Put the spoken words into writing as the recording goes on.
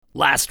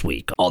Last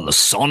week on the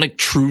Sonic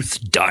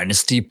Truth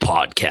Dynasty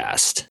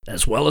podcast,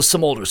 as well as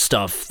some older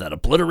stuff that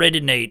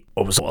obliterated Nate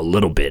or was a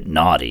little bit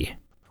naughty.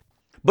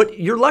 But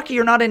you're lucky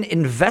you're not an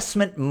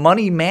investment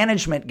money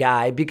management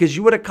guy, because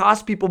you would have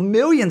cost people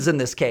millions in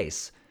this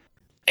case.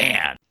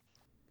 And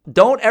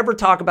don't ever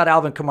talk about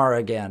Alvin Kamara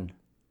again.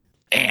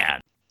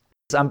 And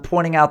I'm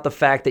pointing out the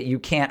fact that you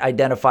can't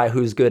identify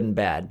who's good and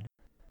bad.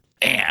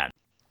 And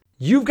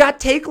you've got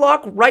take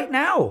lock right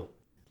now.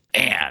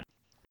 And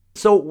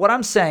so what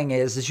I'm saying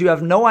is you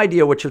have no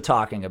idea what you're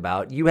talking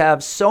about. You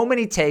have so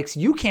many takes,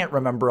 you can't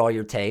remember all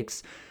your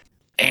takes.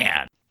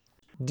 And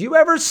do you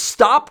ever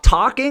stop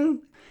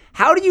talking?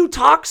 How do you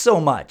talk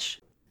so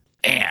much?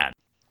 And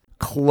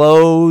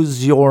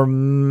close your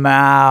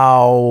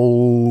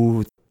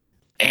mouth.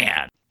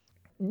 And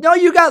no,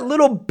 you got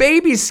little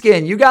baby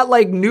skin. You got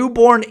like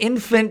newborn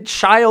infant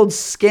child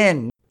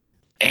skin.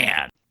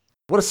 And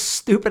what a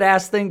stupid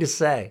ass thing to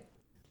say.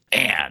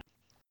 And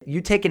you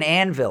take an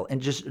anvil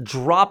and just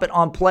drop it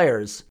on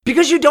players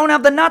because you don't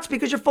have the nuts,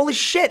 because you're full of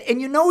shit,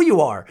 and you know you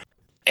are.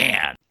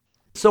 And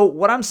so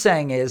what I'm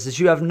saying is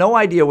you have no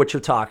idea what you're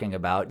talking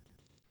about.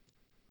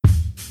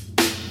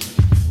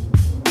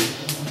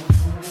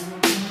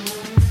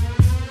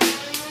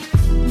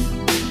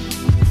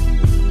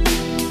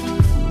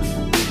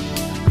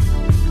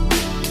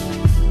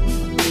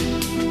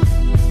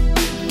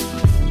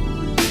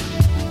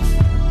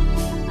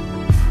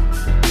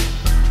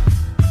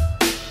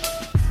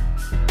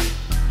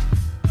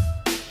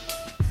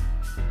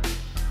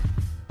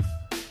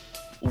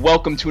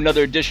 Welcome to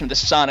another edition of the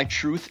Sonic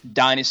Truth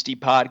Dynasty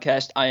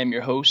podcast. I am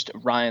your host,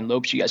 Ryan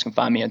Lopes. You guys can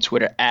find me on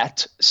Twitter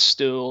at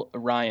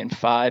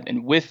StillRyan5.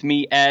 And with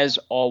me, as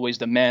always,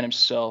 the man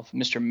himself,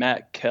 Mr.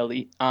 Matt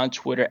Kelly, on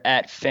Twitter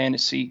at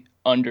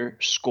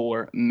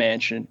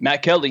fantasy_mansion.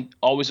 Matt Kelly,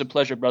 always a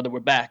pleasure, brother. We're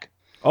back.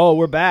 Oh,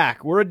 we're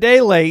back. We're a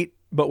day late,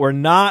 but we're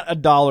not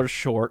 $1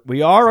 short.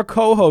 We are a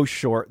co-host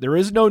short. There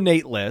is no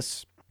Nate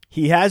Liss.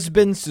 He has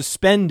been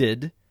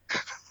suspended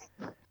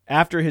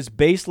after his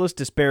baseless,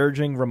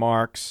 disparaging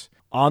remarks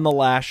on the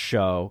last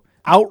show,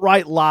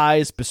 outright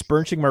lies,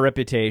 besmirching my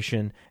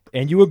reputation,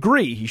 and you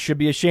agree he should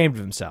be ashamed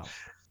of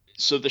himself.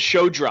 So the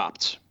show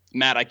dropped.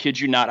 Matt, I kid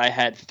you not, I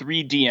had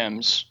 3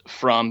 DMs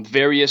from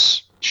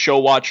various show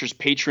watchers,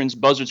 patrons,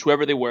 buzzards,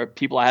 whoever they were,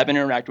 people I haven't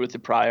interacted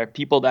with prior,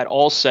 people that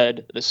all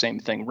said the same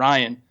thing.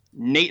 Ryan,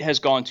 Nate has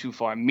gone too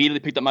far.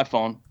 Immediately picked up my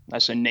phone. I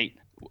said, Nate,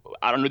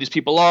 I don't know who these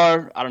people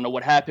are. I don't know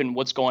what happened.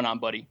 What's going on,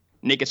 buddy?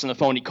 Nate gets on the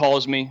phone. He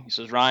calls me. He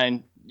says,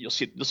 Ryan,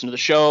 listen to the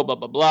show, blah,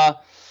 blah, blah.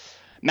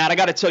 Matt, I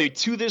got to tell you,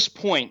 to this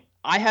point,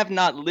 I have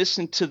not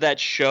listened to that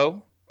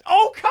show.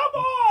 Oh, come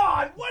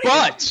on! What do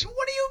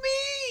you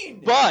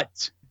mean?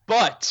 But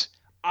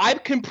I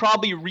can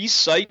probably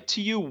recite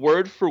to you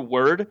word for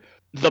word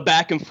the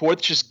back and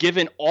forth, just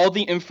given all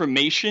the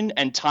information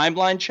and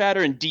timeline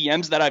chatter and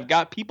DMs that I've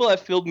got. People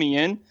have filled me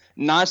in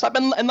nonstop.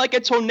 And like I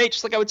told Nate,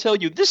 just like I would tell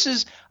you,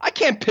 I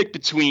can't pick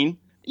between,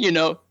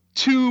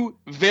 2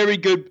 very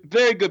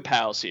good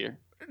pals here.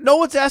 No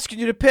one's asking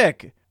you to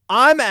pick.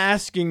 I'm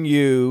asking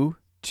you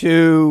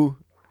to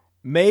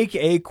make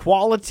a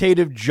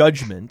qualitative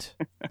judgment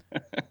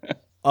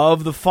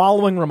of the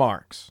following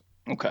remarks.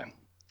 Okay.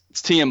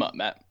 Let's tee him up,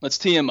 Matt. Let's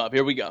tee him up.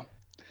 Here we go.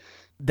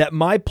 That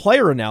my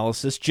player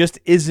analysis just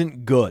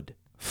isn't good.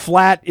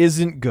 Flat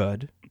isn't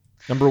good,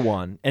 number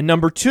 1. And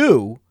number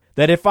 2,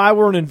 that if I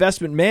were an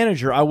investment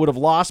manager, I would have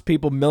lost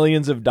people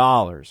millions of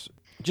dollars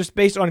just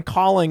based on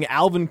calling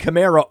Alvin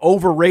Kamara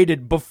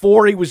overrated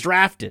before he was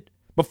drafted.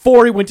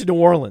 Before he went to New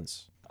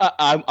Orleans.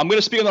 I'm going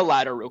to speak on the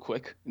latter real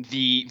quick,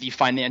 the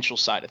financial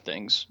side of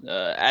things.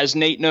 As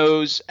Nate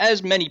knows,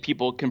 as many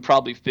people can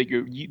probably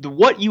figure,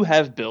 what you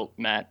have built,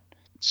 Matt,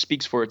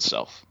 speaks for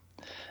itself.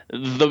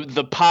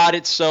 The pod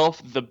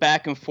itself, the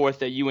back and forth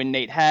that you and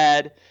Nate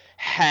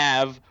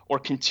have, or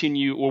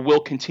will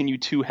continue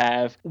to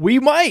have. We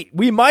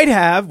might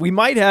have.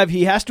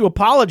 He has to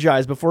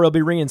apologize before he'll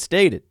be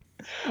reinstated.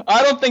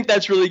 I don't think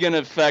that's really going to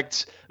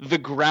affect the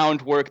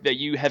groundwork that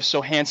you have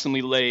so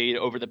handsomely laid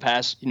over the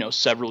past,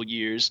 several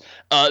years.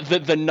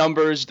 The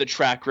numbers, the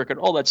track record,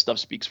 all that stuff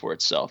speaks for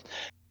itself.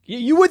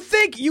 You would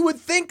think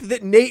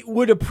that Nate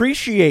would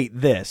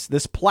appreciate this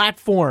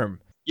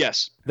platform.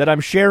 Yes. That I'm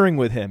sharing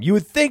with him. You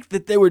would think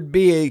that there would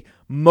be a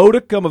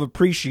modicum of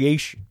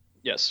appreciation.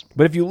 Yes.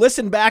 But if you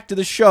listen back to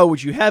the show,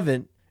 which you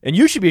haven't, and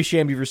you should be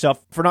ashamed of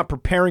yourself for not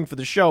preparing for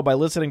the show by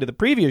listening to the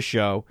previous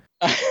show.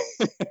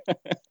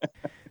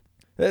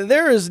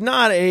 There is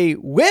not a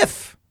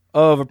whiff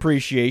of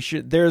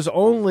appreciation. There's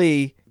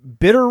only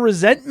bitter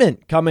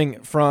resentment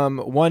coming from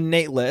one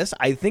Nate Liss.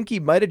 I think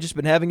he might have just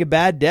been having a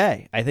bad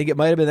day. I think it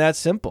might have been that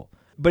simple.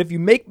 But if you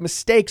make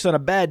mistakes on a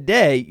bad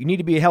day, you need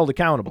to be held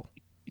accountable.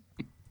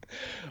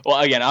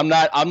 Well, again, I'm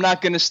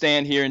not going to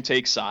stand here and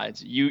take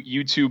sides.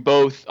 You two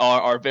both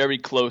are very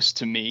close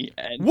to me.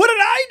 And what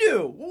did I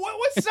do?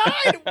 What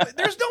side?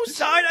 There's no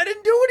side. I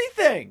didn't do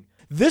anything.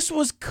 This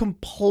was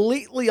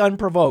completely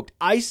unprovoked.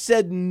 I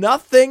said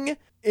nothing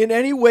in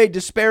any way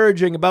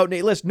disparaging about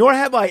Nate Liss, nor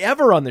have I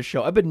ever on this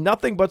show. I've been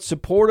nothing but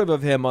supportive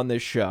of him on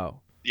this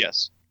show.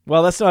 Yes.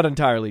 Well, that's not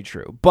entirely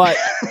true, but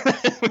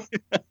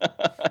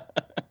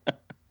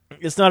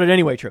it's not in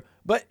any way true.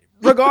 But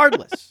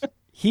regardless,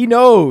 he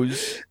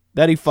knows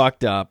that he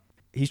fucked up.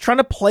 He's trying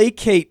to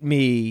placate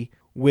me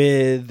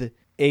with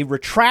a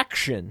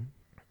retraction.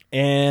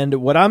 And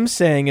what I'm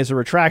saying is a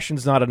retraction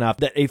is not enough,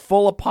 that a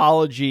full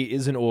apology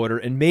is in order.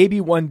 And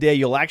maybe one day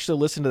you'll actually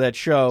listen to that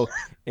show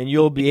and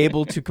you'll be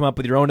able to come up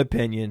with your own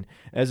opinion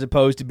as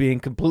opposed to being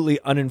completely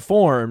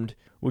uninformed,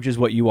 which is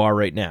what you are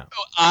right now.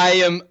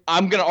 I'm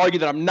going to argue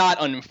that I'm not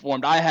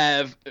uninformed.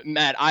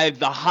 Matt,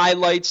 the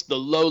highlights, the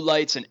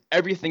lowlights, and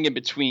everything in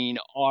between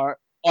are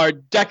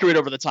decorated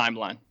over the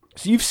timeline.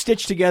 So you've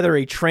stitched together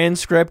a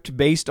transcript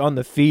based on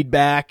the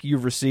feedback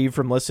you've received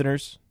from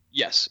listeners?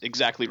 Yes,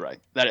 exactly right.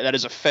 That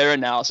is a fair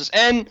analysis.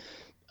 And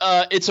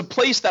it's a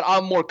place that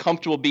I'm more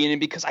comfortable being in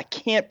because I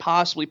can't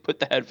possibly put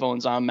the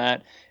headphones on,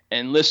 Matt,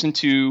 and listen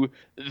to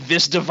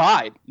this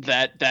divide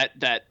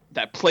that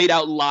played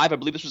out live. I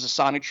believe this was a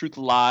Sonic Truth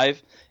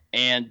live.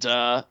 And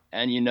again,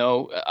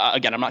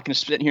 I'm not going to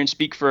sit here and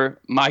speak for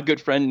my good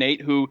friend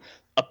Nate, who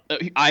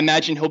I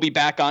imagine he'll be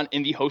back on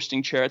in the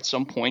hosting chair at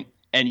some point,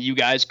 and you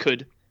guys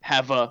could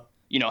have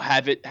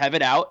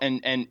it out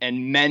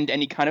and mend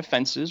any kind of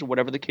fences or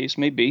whatever the case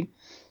may be.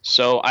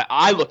 So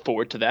I look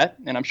forward to that,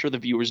 and I'm sure the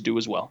viewers do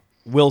as well.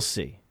 We'll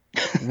see.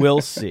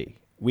 We'll see.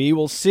 We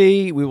will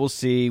see. We will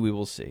see. We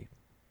will see.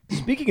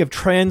 Speaking of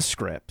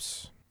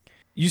transcripts,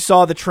 you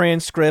saw the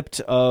transcript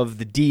of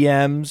the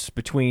DMs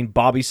between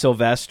Bobby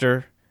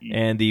Sylvester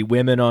and the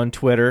women on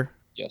Twitter.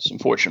 Yes,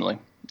 unfortunately.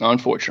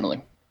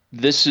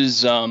 This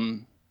is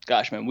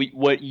gosh, man,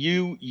 what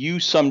you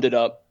summed it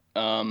up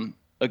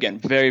again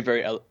very,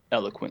 very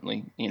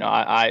eloquently.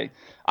 I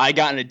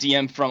got in a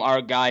DM from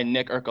our guy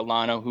Nick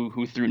Ercolano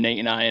who threw Nate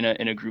and I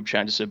in a group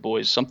chat and said,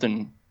 boys,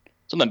 something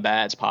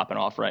bad's popping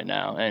off right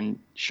now, and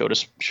showed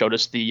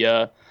us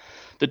the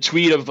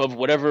tweet of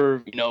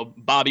whatever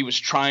Bobby was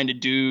trying to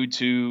do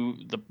to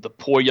the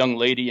poor young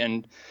lady.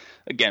 And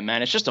again,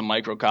 man, it's just a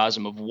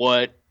microcosm of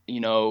what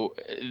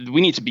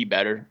we need to be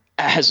better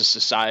as a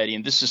society,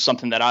 and this is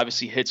something that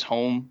obviously hits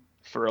home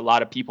for a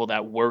lot of people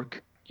that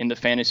work in the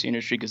fantasy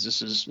industry, because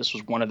this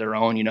was one of their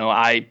own.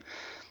 I've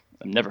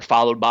never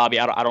followed Bobby.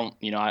 I don't.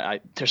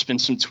 There's been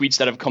some tweets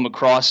that have come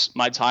across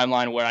my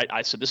timeline where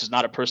I said this is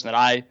not a person that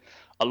I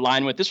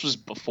align with. This was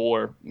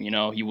before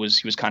he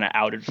was kind of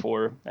outed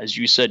for, as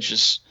you said,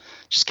 just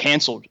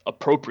canceled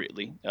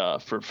appropriately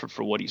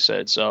for what he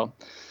said. So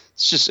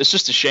it's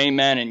just a shame,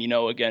 man. And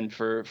again,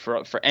 for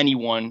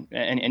anyone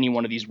and any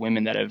one of these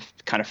women that have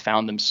kind of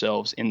found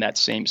themselves in that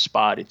same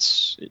spot,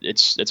 it's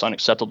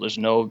unacceptable. There's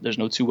no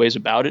two ways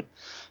about it.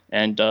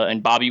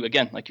 And Bobby,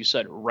 again, like you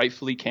said,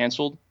 rightfully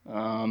canceled.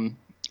 And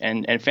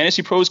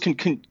Fantasy Pros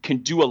can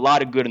do a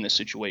lot of good in this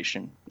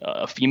situation.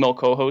 A female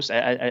co-host,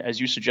 as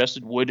you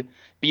suggested, would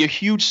be a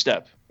huge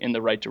step in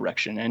the right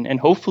direction. And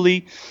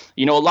hopefully,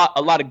 a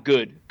lot of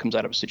good comes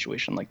out of a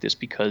situation like this,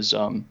 because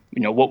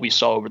what we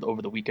saw over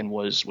the weekend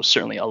was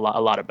certainly a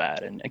lot of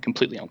bad and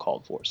completely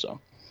uncalled for. So,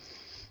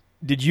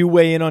 did you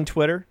weigh in on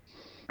Twitter?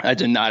 I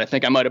did not. I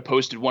think I might have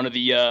posted one of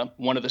the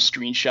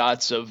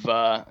screenshots of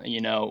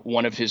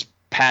one of his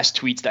past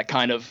tweets that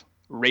kind of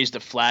raised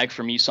a flag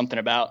for me. Something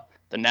about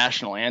the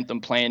national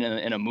anthem playing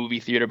in a movie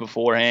theater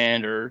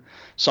beforehand, or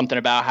something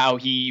about how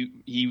he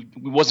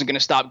wasn't going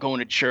to stop going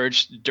to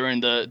church during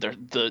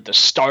the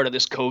start of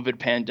this COVID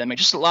pandemic.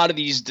 Just a lot of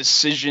these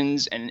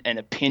decisions and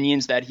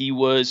opinions that he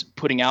was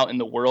putting out in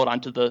the world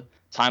onto the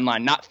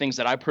timeline, not things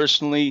that I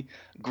personally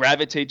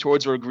gravitate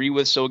towards or agree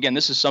with. So again,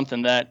 this is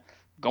something that,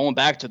 going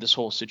back to this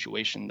whole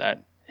situation,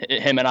 that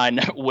him and I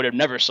would have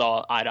never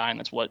saw eye to eye. And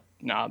that's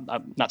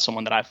I'm not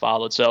someone that I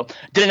followed. So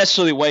didn't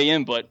necessarily weigh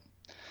in, but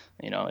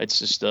it's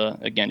just,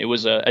 again, it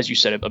was, as you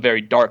said, a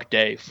very dark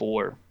day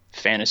for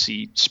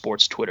fantasy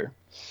sports Twitter.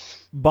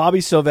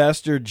 Bobby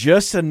Sylvester,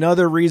 just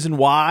another reason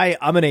why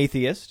I'm an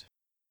atheist.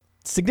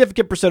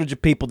 Significant percentage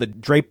of people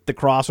that drape the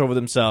cross over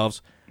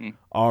themselves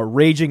are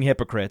raging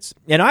hypocrites.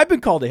 And I've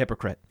been called a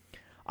hypocrite.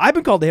 I've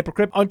been called a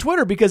hypocrite on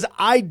Twitter because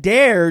I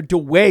dared to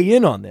weigh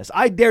in on this.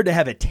 I dared to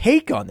have a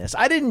take on this.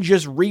 I didn't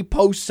just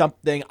repost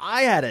something.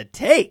 I had a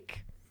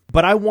take.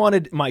 But I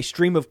wanted my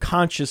stream of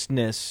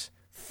consciousness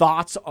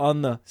thoughts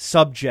on the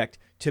subject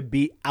to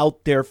be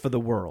out there for the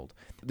world.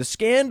 The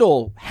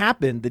scandal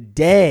happened the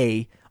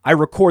day I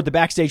record the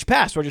Backstage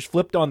Pass. So I just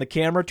flipped on the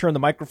camera, turned the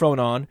microphone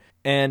on,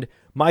 and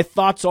my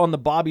thoughts on the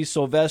Bobby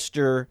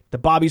Sylvester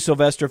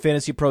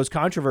Fantasy Pros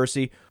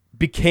controversy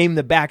became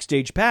the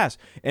Backstage Pass.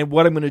 And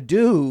what I'm going to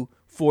do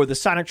for the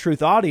Sonic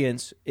Truth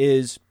audience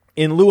is,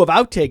 in lieu of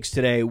outtakes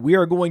today, we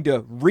are going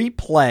to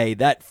replay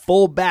that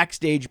full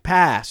Backstage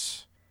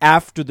Pass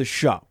after the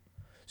show.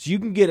 So you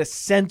can get a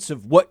sense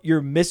of what you're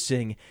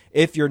missing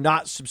if you're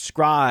not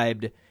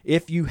subscribed,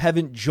 if you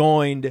haven't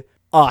joined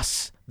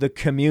us, the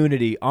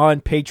community,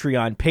 on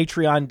Patreon,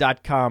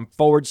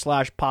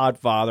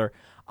 patreon.com/Podfather.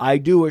 I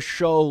do a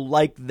show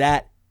like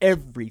that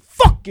every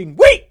fucking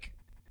week.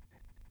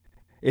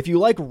 If you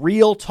like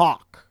real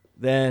talk,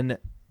 then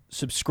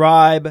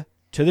subscribe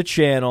to the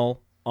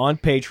channel on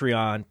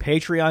Patreon,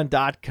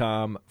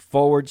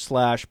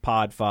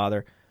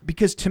 patreon.com/Podfather,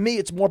 because to me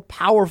it's more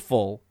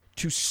powerful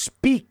to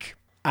speak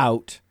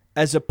out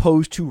as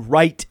opposed to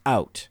write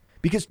out,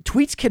 because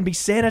tweets can be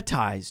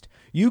sanitized.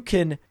 You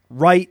can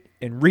write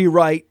and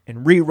rewrite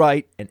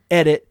and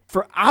edit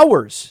for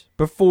hours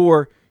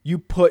before you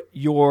put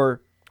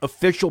your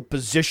official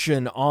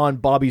position on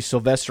Bobby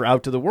Sylvester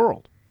out to the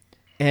world.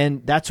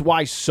 And that's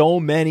why so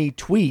many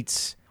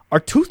tweets are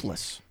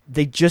toothless.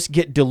 They just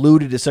get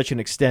diluted to such an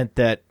extent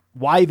that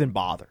why even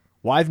bother?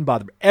 Why even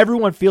bother?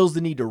 Everyone feels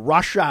the need to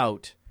rush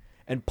out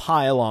and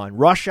pile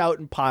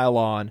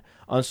on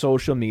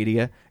social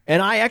media.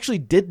 And I actually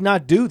did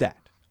not do that.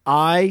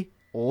 I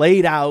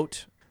laid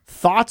out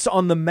thoughts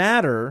on the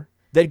matter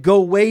that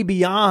go way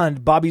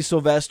beyond Bobby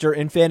Sylvester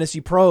and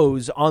Fantasy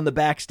Pros on the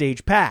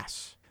Backstage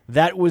Pass.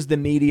 That was the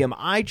medium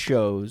I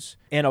chose,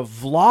 and a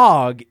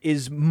vlog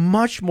is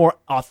much more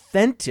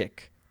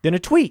authentic than a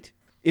tweet.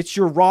 It's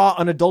your raw,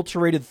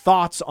 unadulterated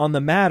thoughts on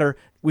the matter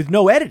with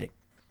no editing.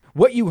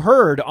 What you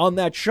heard on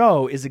that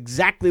show is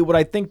exactly what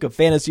I think of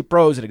Fantasy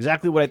Pros and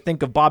exactly what I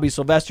think of Bobby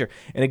Sylvester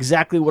and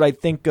exactly what I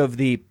think of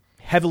the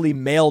heavily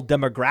male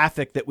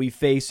demographic that we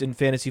face in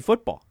fantasy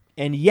football.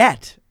 And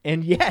yet,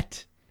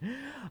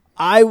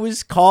 I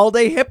was called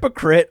a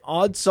hypocrite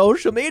on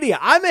social media.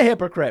 I'm a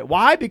hypocrite.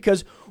 Why?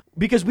 Because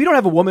we don't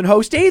have a woman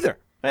host either.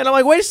 And I'm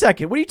like, wait a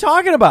second, what are you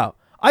talking about?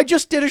 I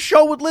just did a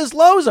show with Liz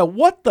Loza.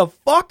 What the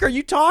fuck are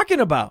you talking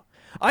about?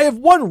 I have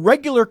one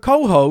regular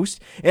co-host,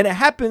 and it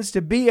happens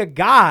to be a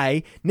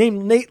guy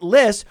named Nate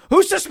Liss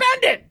who's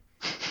suspended.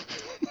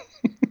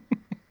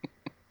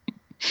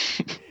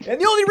 And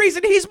the only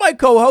reason he's my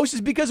co-host is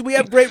because we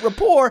have great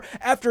rapport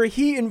after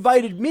he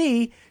invited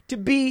me to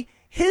be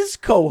his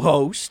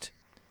co-host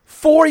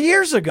 4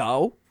 years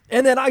ago,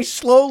 and then I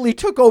slowly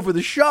took over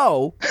the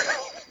show,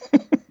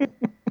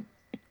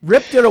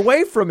 ripped it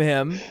away from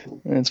him.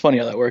 It's funny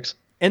how that works.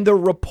 And the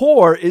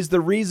rapport is the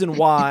reason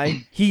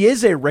why he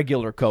is a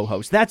regular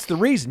co-host. That's the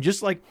reason.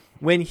 Just like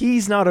when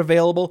he's not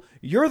available,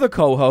 you're the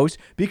co-host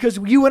because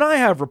you and I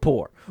have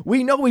rapport.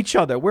 We know each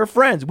other. We're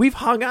friends. We've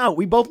hung out.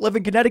 We both live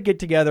in Connecticut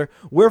together.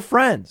 We're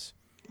friends.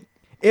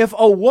 If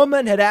a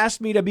woman had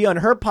asked me to be on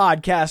her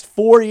podcast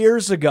 4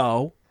 years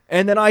ago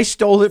and then I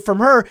stole it from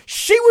her,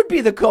 she would be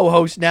the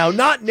co-host now,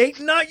 not Nate,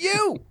 not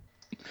you.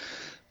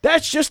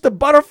 That's just the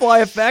butterfly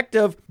effect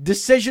of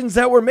decisions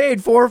that were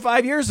made 4 or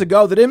 5 years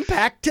ago that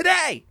impact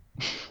today.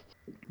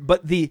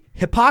 But the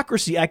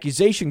hypocrisy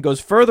accusation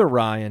goes further,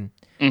 Ryan.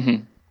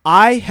 Mm-hmm.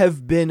 I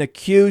have been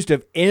accused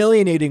of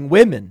alienating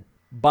women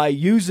by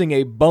using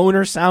a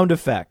boner sound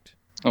effect.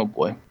 Oh,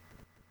 boy.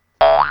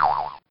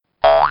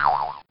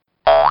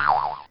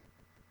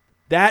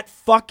 That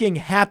fucking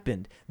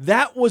happened.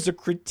 That was a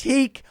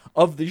critique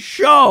of the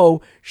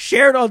show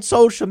shared on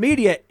social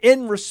media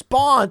in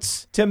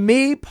response to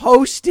me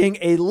posting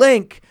a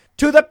link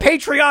to the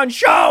Patreon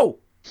show.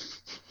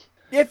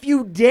 If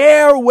you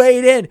dare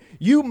wade in,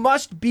 you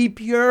must be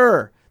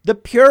pure. The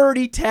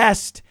purity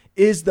test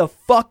is the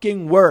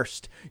fucking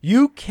worst.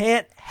 You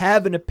can't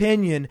have an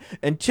opinion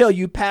until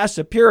you pass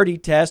a purity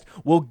test.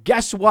 Well,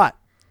 guess what?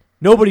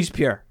 Nobody's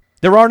pure.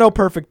 There are no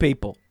perfect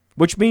people,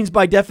 which means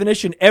by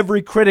definition,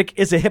 every critic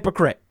is a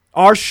hypocrite.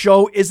 Our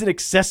show isn't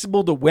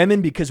accessible to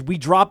women because we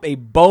drop a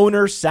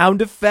boner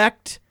sound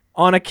effect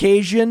on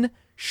occasion.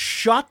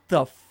 Shut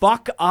the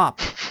fuck up.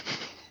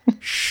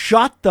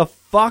 Shut the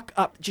fuck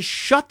up. Just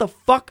shut the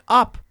fuck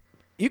up.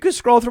 You can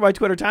scroll through my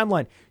Twitter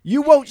timeline.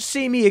 You won't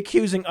see me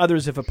accusing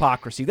others of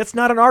hypocrisy. That's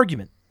not an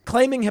argument.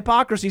 Claiming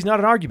hypocrisy is not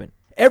an argument.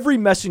 Every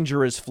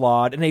messenger is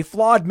flawed, and a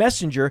flawed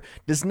messenger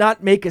does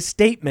not make a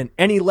statement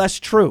any less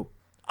true.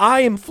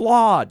 I am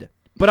flawed.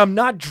 But I'm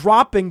not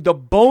dropping the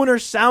boner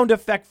sound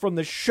effect from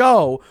the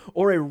show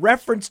or a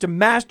reference to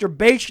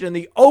masturbation in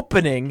the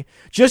opening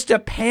just to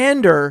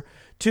pander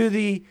to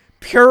the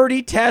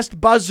purity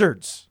test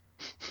buzzards.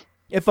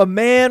 If a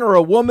man or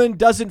a woman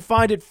doesn't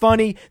find it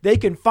funny, they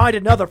can find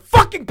another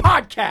fucking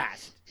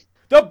podcast.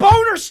 The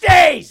boner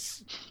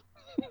stays.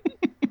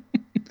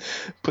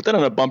 Put that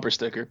on a bumper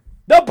sticker.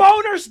 The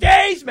boner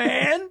stays,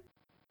 man.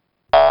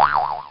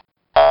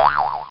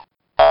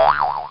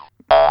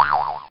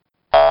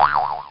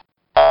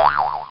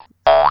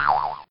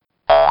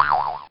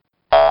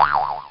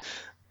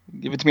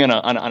 Give it to me on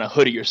a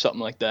hoodie or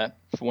something like that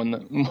for when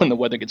the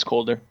weather gets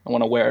colder. I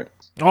want to wear it.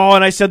 Oh,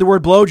 and I said the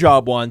word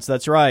blowjob once.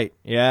 That's right.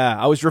 Yeah,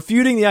 I was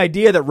refuting the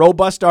idea that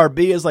robust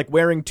RB is like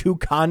wearing 2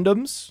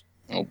 condoms.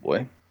 Oh,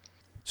 boy.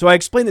 So I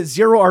explained that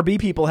zero RB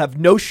people have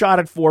no shot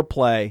at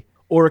foreplay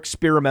or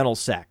experimental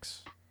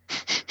sex.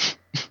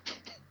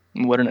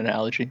 What an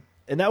analogy.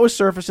 And that was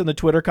surfaced in the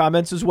Twitter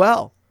comments as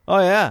well.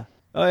 Oh, yeah.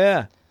 Oh,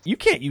 yeah. You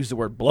can't use the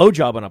word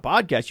blowjob on a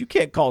podcast. You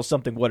can't call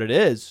something what it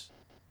is.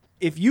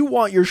 If you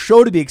want your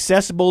show to be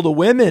accessible to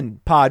women,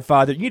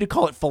 Podfather, you need to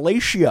call it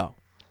fellatio.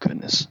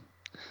 Goodness.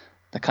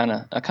 That kind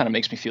of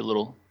makes me feel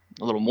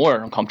a little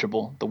more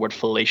uncomfortable, the word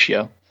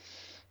fellatio.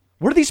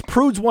 What do these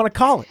prudes want to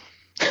call it?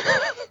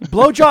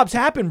 Blowjobs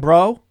happen,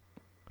 bro.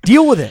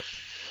 Deal with it.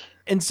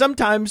 And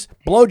sometimes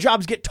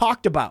blowjobs get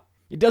talked about.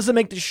 It doesn't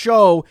make the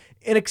show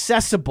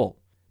inaccessible.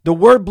 The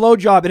word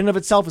blowjob in and of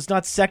itself is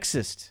not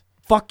sexist.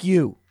 Fuck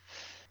you.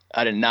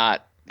 I did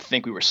not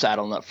think we were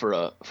saddling up for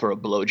a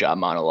blowjob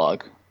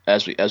monologue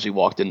as we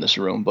walked in this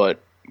room,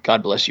 but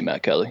God bless you,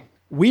 Matt Kelly.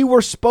 We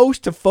were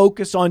supposed to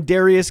focus on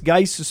Darius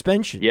Geis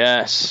suspension.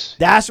 Yes.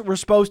 That's what we're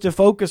supposed to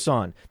focus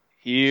on.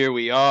 Here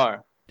we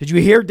are. Did you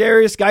hear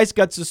Darius Geis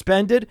got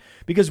suspended?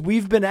 Because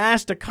we've been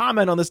asked to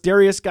comment on this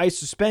Darius Geis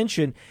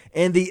suspension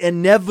and the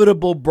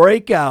inevitable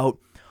breakout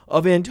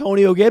of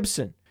Antonio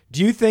Gibson.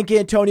 Do you think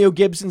Antonio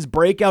Gibson's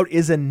breakout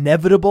is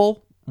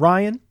inevitable,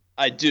 Ryan?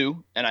 I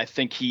do, and I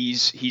think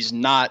he's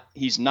not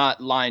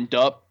lined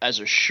up as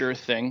a sure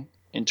thing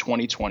in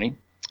 2020.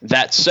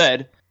 That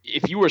said,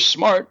 if you were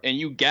smart and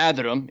you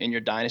gathered him in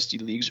your dynasty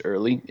leagues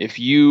early, if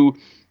you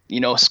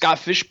Scott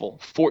Fishbowl,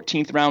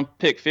 14th round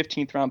pick,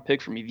 15th round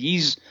pick for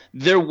me,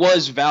 there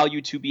was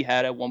value to be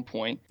had at one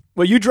point.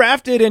 Well, you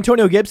drafted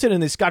Antonio Gibson in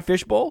the Scott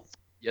Fishbowl?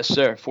 Yes,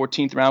 sir.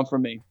 14th round for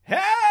me. Hey,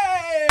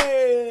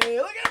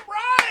 look at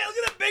Ryan. Look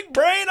at the big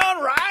brain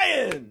on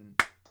Ryan.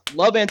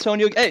 Love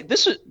Antonio. Hey,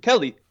 this is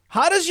Kelly.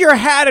 How does your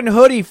hat and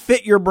hoodie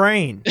fit your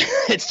brain?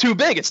 It's too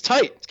big. It's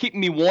tight. It's keeping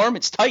me warm.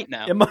 It's tight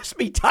now. It must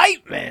be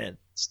tight, man.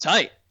 It's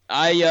tight.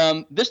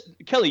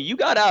 Kelly, you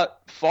got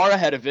out far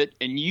ahead of it,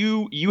 and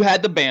you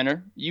had the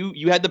banner.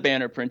 You had the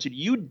banner printed.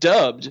 You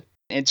dubbed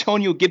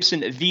Antonio Gibson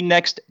the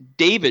next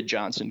David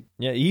Johnson.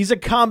 Yeah, he's a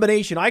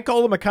combination. I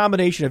call him a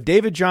combination of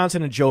David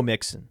Johnson and Joe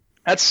Mixon.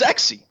 That's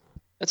sexy.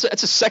 That's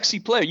a sexy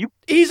player.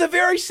 He's a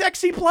very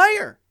sexy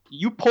player.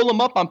 You pull him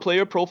up on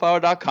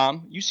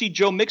playerprofiler.com. You see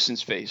Joe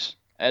Mixon's face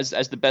as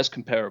the best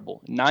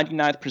comparable.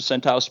 99th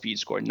percentile speed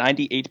score,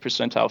 98th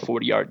percentile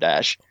 40-yard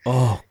dash.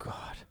 Oh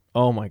God.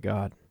 Oh my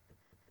God.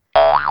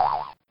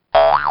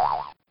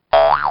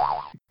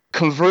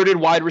 Converted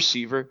wide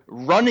receiver,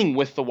 running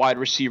with the wide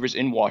receivers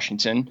in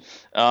Washington.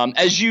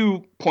 As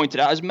you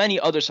pointed out, as many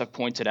others have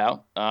pointed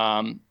out,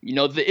 one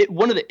of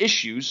the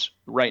issues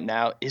right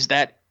now is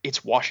that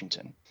it's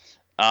Washington.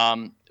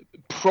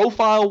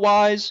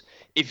 Profile-wise,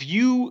 if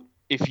you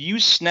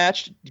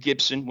snatched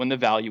Gibson when the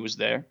value was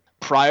there,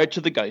 prior to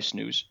the Geis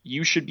news,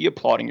 you should be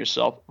applauding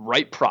yourself.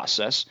 Right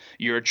process.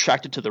 You're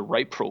attracted to the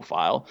right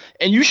profile,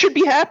 and you should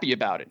be happy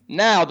about it.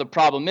 Now, the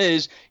problem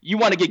is you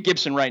want to get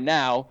Gibson right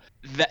now.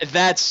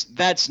 That's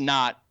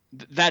not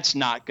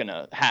going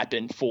to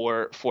happen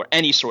for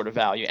any sort of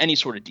value, any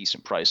sort of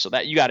decent price. So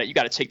that you got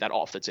to take that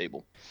off the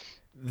table.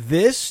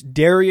 This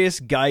Darius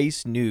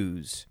Geis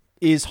news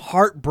is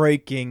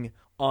heartbreaking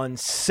on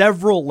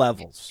several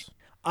levels.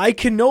 I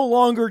can no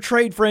longer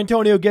trade for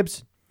Antonio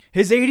Gibson.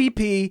 His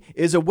ADP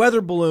is a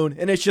weather balloon,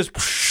 and it's just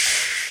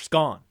it's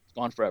gone. It's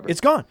gone forever. It's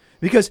gone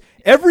because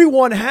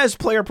everyone has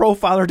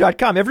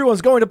playerprofiler.com.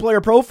 Everyone's going to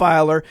Player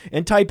Profiler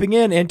and typing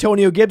in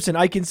Antonio Gibson.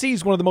 I can see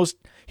he's one of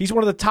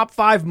the top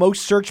 5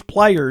 most searched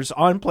players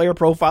on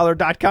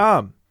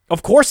playerprofiler.com.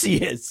 Of course he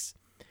is.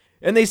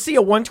 And they see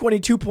a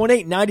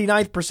 122.8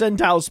 99th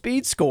percentile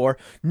speed score,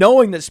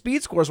 knowing that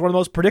speed score is one of the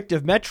most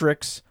predictive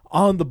metrics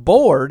on the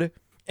board,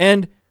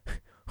 and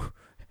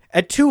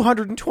at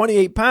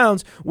 228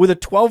 pounds with a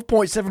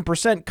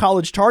 12.7%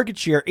 college target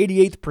share,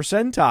 88th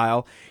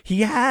percentile,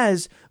 he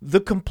has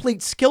the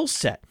complete skill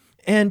set.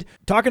 And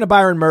talking to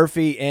Byron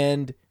Murphy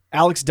and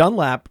Alex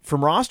Dunlap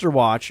from Roster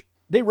Watch,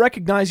 they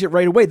recognize it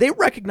right away. They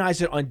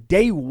recognize it on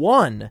day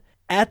one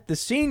at the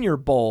Senior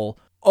Bowl.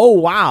 Oh,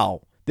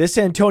 wow, this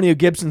Antonio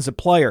Gibson's a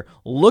player.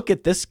 Look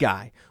at this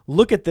guy.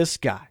 Look at this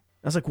guy.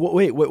 I was like,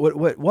 wait,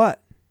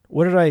 what?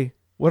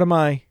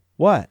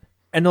 What?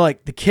 And they're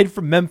like, the kid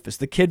from Memphis.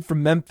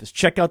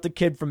 Check out the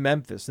kid from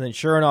Memphis. And then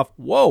sure enough,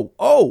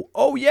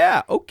 oh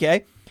yeah,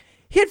 okay.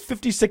 He had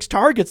 56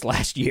 targets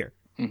last year.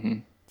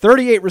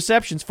 38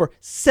 receptions for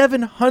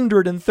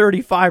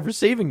 735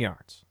 receiving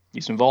yards.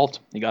 He's involved.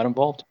 He got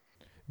involved.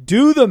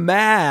 Do the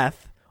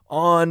math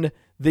on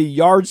the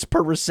yards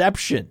per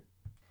reception.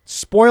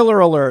 Spoiler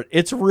alert,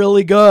 it's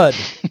really good.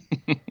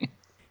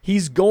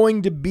 He's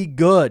going to be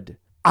good.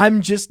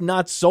 I'm just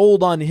not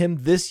sold on him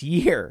this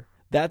year.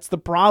 That's the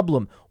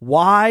problem.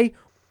 Why?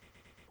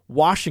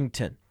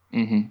 Washington.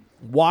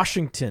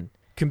 Washington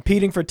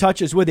competing for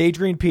touches with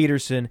Adrian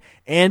Peterson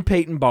and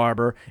Peyton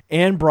Barber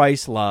and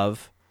Bryce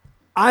Love.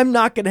 I'm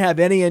not going to have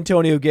any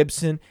Antonio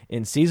Gibson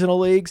in seasonal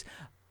leagues,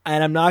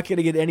 and I'm not going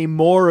to get any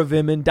more of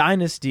him in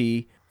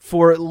Dynasty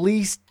for at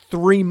least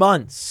 3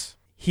 months.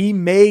 He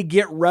may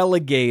get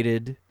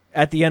relegated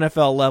at the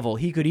NFL level.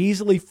 He could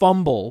easily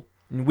fumble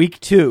in week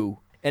 2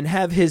 and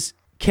have his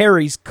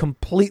carries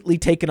completely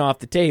taken off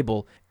the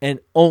table and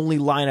only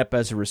line up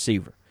as a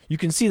receiver. You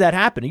can see that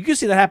happening. You can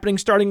see that happening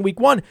starting week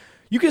 1.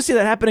 You can see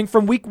that happening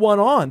from week 1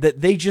 on, that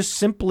they just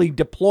simply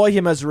deploy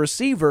him as a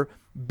receiver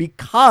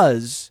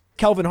because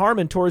Kelvin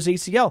Harmon tore his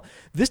ACL.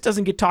 This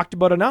doesn't get talked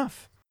about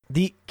enough.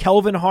 The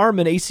Kelvin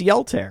Harmon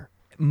ACL tear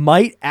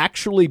might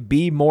actually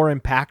be more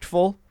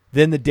impactful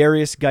than the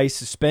Darius Geis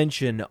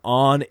suspension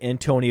on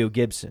Antonio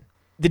Gibson.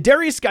 The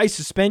Darius Geis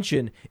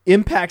suspension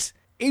impacts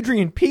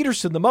Adrian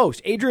Peterson the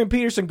most. Adrian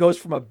Peterson goes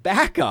from a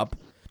backup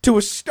to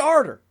a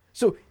starter.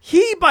 So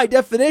he, by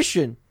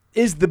definition,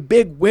 is the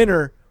big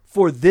winner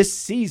for this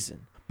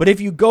season. But if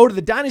you go to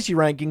the Dynasty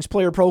rankings,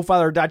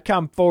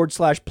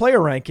 playerprofiler.com/player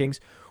rankings,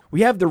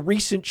 we have the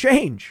recent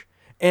change.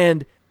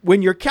 And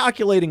when you're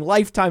calculating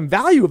lifetime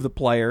value of the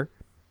player,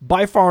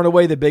 by far and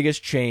away the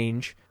biggest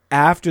change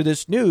after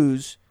this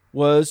news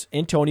was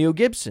Antonio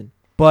Gibson.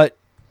 But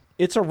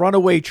it's a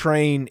runaway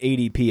train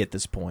ADP at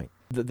this point.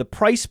 The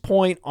price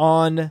point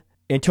on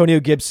Antonio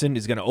Gibson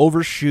is going to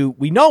overshoot.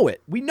 We know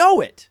it. We know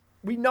it.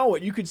 We know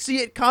it. You could see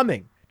it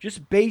coming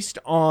just based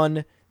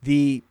on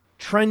the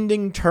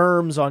trending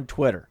terms on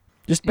Twitter,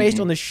 just based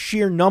on the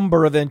sheer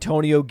number of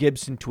Antonio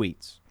Gibson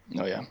tweets.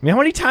 Oh, yeah. I mean, how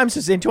many times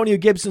has Antonio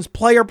Gibson's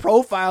player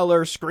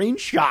profiler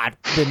screenshot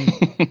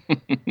been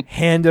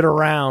handed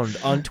around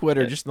on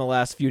Twitter just in the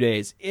last few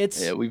days?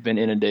 Yeah, we've been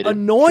inundated.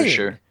 Annoying. For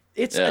sure.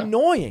 It's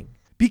annoying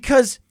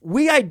because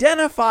we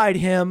identified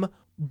him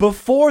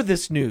before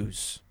this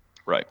news.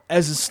 Right.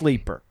 As a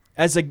sleeper,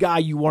 as a guy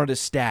you wanted to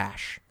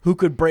stash, who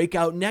could break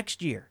out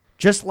next year,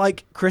 just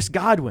like Chris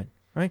Godwin,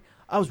 right?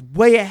 I was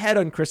way ahead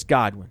on Chris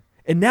Godwin,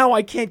 and now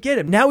I can't get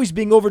him. Now he's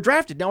being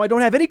overdrafted. Now I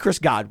don't have any Chris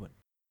Godwin.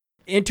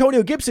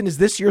 Antonio Gibson is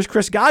this year's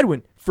Chris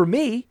Godwin for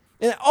me.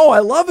 And, I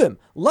love him.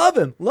 Love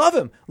him. Love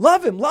him.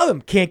 Love him. Love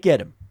him. Can't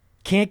get him.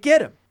 Can't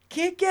get him.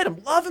 Can't get him.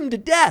 Love him to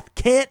death.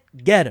 Can't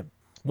get him.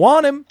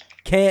 Want him.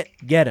 Can't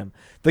get him.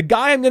 The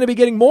guy I'm going to be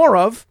getting more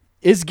of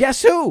is,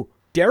 guess who?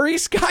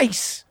 Darius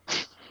Geis.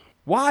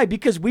 Why?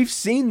 Because we've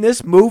seen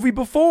this movie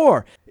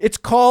before. It's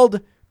called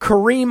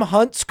Kareem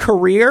Hunt's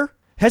Career.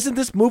 Hasn't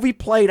this movie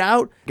played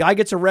out? Guy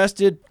gets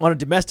arrested on a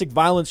domestic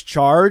violence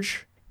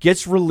charge,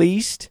 gets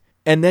released,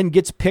 and then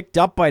gets picked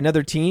up by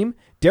another team.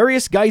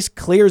 Darius Geis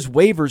clears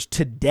waivers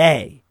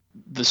today.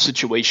 The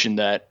situation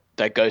that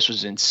Geis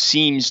was in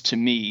seems to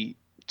me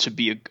to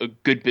be a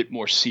good bit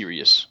more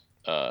serious.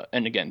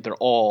 And again, they're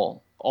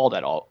all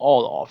the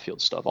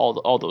off-field stuff,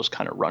 all those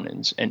kind of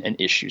run-ins and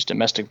issues,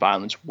 domestic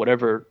violence,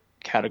 whatever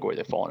category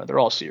they fall in, they're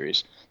all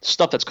serious. The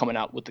stuff that's coming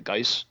out with the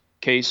Geis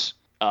case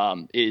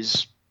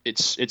is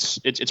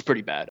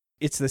pretty bad.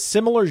 It's the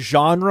similar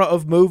genre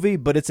of movie,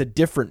 but it's a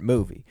different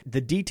movie.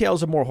 The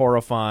details are more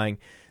horrifying.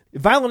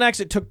 Violent acts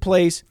that took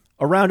place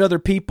around other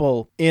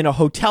people in a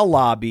hotel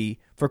lobby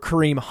for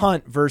Kareem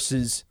Hunt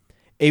versus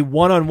a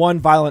one-on-one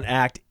violent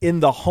act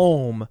in the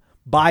home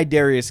by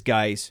Darius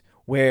Geis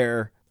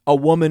where a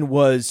woman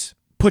was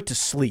put to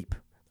sleep.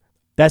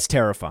 That's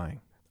terrifying.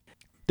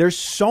 There's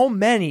so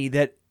many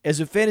that as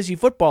a fantasy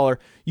footballer,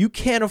 you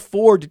can't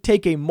afford to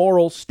take a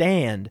moral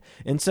stand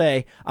and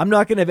say, I'm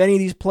not going to have any of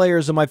these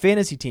players on my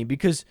fantasy team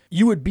because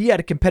you would be at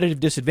a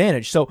competitive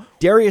disadvantage. So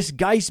Darius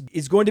Geis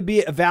is going to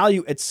be a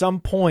value at some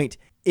point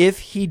if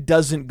he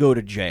doesn't go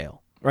to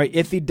jail, right?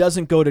 If he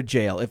doesn't go to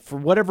jail, if for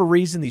whatever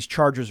reason these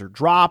charges are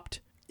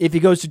dropped, if he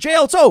goes to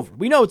jail, it's over.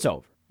 We know it's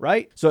over,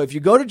 right? So if you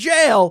go to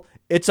jail,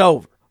 it's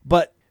over.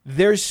 But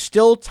there's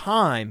still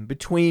time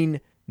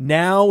between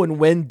now and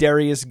when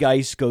Darius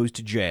Geis goes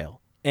to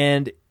jail.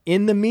 And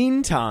in the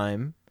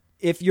meantime,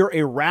 if you're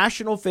a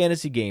rational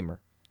fantasy gamer,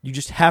 you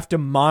just have to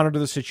monitor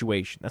the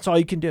situation. That's all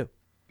you can do.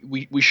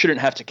 We shouldn't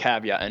have to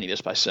caveat any of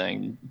this by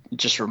saying,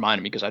 just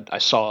reminded me because I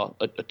saw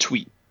a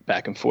tweet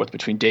back and forth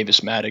between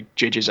Davis Maddock,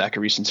 JJ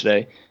Zachariason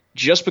today.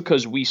 Just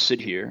because we sit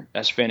here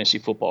as fantasy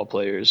football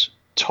players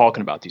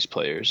talking about these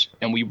players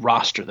and we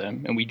roster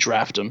them and we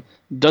draft them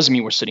doesn't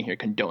mean we're sitting here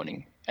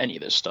condoning any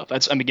of this stuff.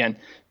 Again,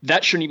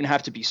 that shouldn't even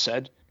have to be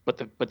said.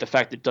 But the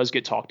fact that it does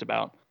get talked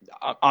about,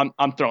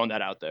 I'm throwing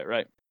that out there,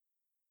 right?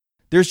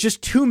 There's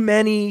just too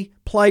many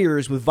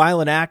players with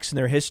violent acts in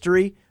their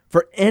history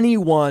for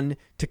anyone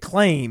to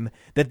claim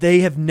that they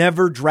have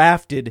never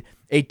drafted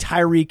a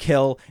Tyreek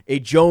Hill, a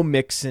Joe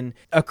Mixon,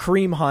 a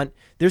Kareem Hunt.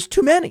 There's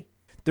too many.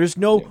 There's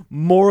no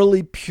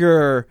morally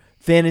pure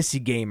fantasy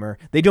gamer.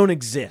 They don't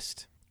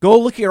exist. Go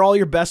look at all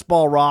your best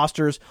ball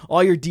rosters,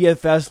 all your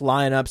DFS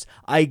lineups.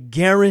 I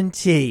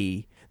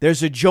guarantee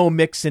there's a Joe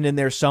Mixon in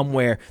there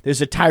somewhere.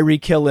 There's a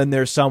Tyreek Hill in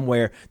there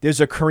somewhere. There's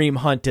a Kareem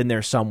Hunt in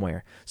there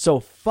somewhere. So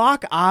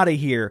fuck out of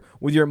here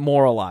with your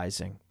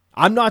moralizing.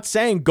 I'm not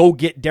saying go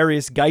get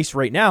Darius Geis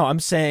right now. I'm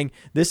saying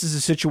this is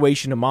a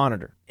situation to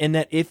monitor. And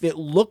that if it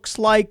looks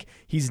like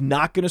he's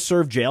not going to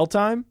serve jail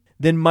time,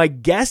 then my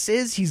guess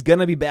is he's going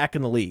to be back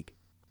in the league.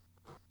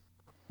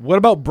 What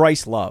about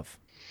Bryce Love?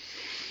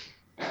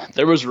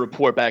 There was a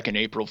report back in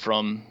April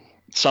from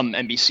some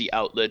NBC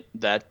outlet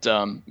that,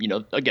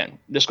 again,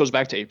 this goes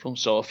back to April,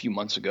 so a few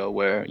months ago,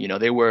 where,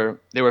 they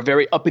were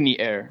very up in the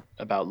air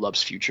about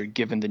Love's future,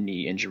 given the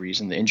knee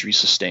injuries and the injuries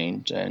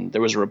sustained. And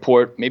there was a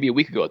report maybe a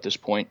week ago at this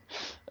point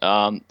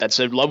that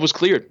said Love was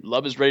cleared.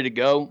 Love is ready to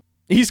go.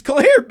 He's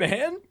cleared,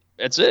 man.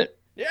 That's it.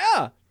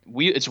 Yeah.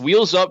 It's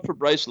wheels up for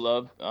Bryce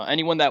Love.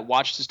 Anyone that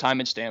watched his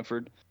time at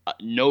Stanford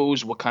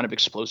knows what kind of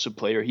explosive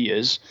player he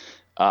is.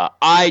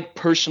 I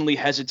personally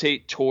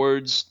hesitate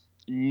towards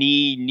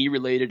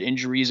knee-related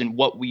injuries and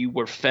what we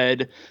were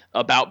fed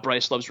about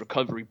Bryce Love's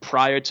recovery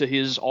prior to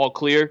his all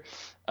clear.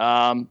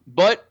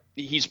 But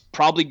he's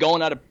probably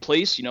going out of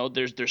place.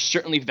 There's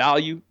certainly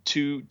value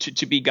to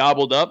be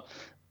gobbled up.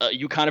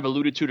 You kind of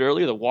alluded to it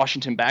earlier. The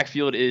Washington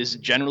backfield is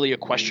generally a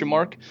question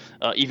mark,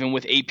 even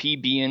with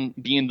AP being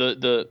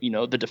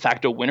the de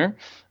facto winner.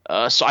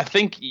 So I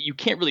think you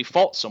can't really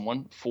fault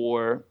someone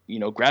for,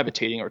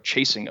 gravitating or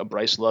chasing a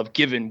Bryce Love,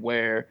 given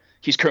where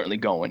he's currently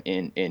going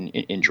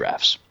in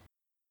drafts.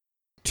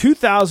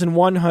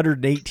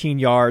 2,118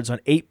 yards on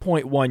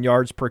 8.1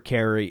 yards per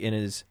carry in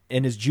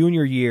his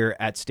junior year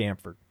at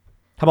Stanford.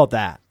 How about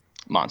that?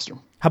 Monster.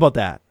 How about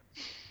that?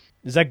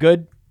 Is that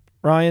good,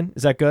 Ryan?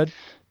 Is that good?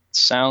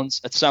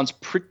 That sounds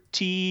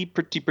pretty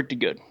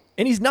good.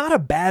 And he's not a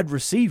bad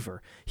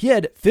receiver. He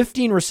had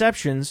 15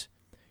 receptions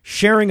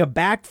sharing a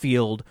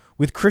backfield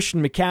with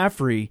Christian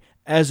McCaffrey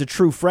as a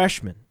true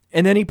freshman.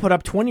 And then he put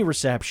up 20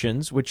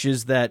 receptions, which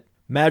is that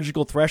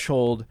magical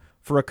threshold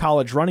for a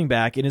college running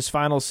back in his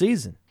final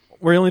season,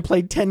 where he only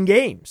played 10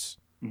 games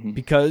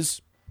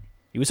because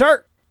he was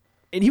hurt.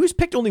 And he was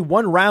picked only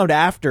one round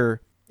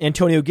after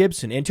Antonio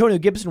Gibson. Antonio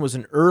Gibson was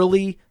an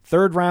early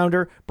third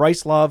rounder.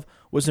 Bryce Love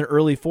was an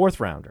early fourth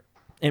rounder.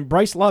 And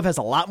Bryce Love has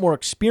a lot more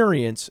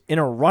experience in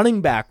a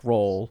running back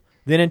role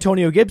than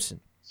Antonio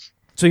Gibson.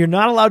 So you're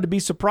not allowed to be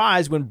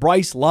surprised when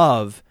Bryce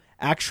Love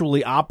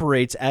actually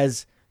operates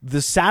as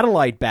the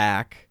satellite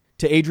back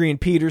to Adrian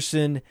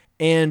Peterson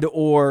and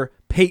or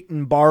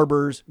Peyton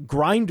Barber's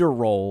grinder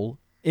role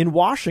in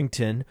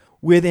Washington,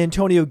 with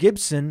Antonio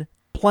Gibson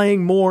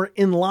playing more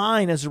in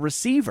line as a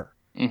receiver.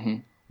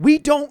 We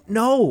don't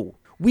know.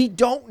 We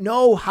don't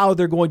know how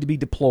they're going to be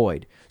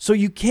deployed. So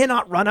you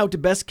cannot run out to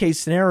best case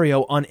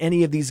scenario on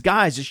any of these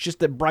guys. It's just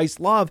that Bryce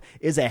Love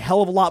is a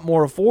hell of a lot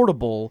more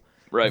affordable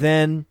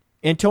than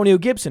Antonio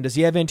Gibson. Does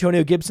he have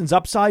Antonio Gibson's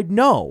upside?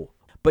 No.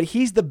 But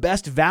he's the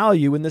best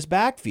value in this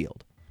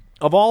backfield.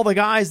 Of all the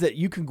guys that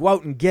you can go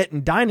out and get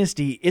in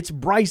Dynasty, it's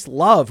Bryce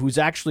Love who's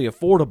actually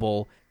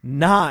affordable,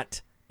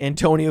 not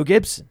Antonio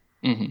Gibson.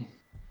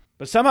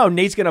 But somehow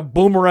Nate's going to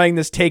boomerang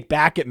this take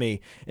back at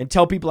me and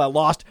tell people I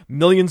lost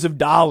millions of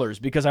dollars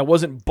because I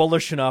wasn't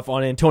bullish enough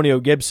on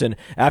Antonio Gibson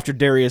after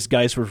Darius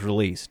Geis was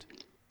released.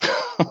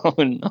 Oh,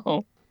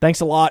 no.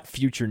 Thanks a lot,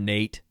 future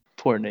Nate.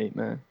 Poor Nate,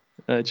 man.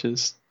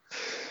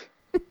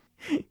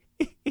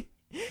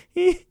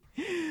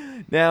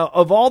 Now,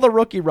 of all the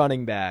rookie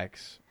running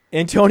backs,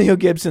 Antonio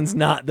Gibson's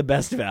not the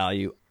best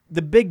value.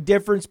 The big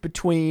difference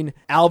between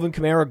Alvin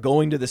Kamara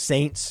going to the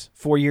Saints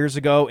 4 years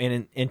ago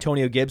and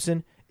Antonio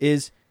Gibson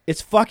is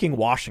it's fucking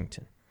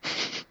Washington.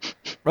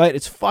 Right?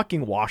 It's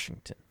fucking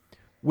Washington.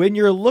 When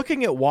you're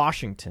looking at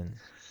Washington,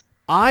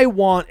 I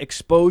want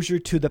exposure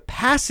to the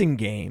passing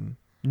game,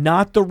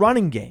 not the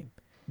running game.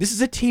 This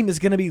is a team that's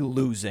going to be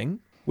losing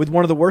with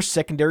one of the worst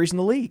secondaries in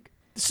the league.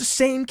 It's the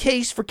same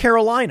case for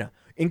Carolina.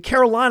 In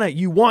Carolina,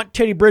 you want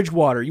Teddy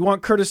Bridgewater, you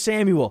want Curtis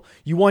Samuel,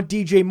 you want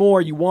DJ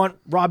Moore, you want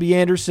Robbie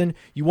Anderson,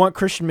 you want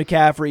Christian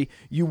McCaffrey,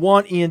 you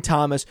want Ian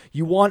Thomas,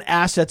 you want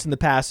assets in the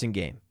passing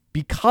game.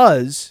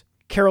 Because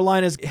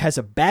Carolina has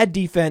a bad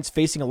defense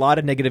facing a lot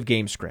of negative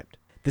game script.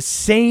 The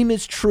same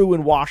is true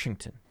in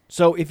Washington.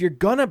 So if you're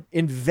going to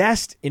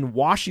invest in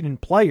Washington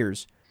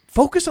players,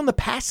 focus on the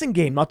passing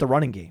game, not the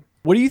running game.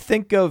 What do you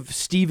think of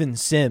Steven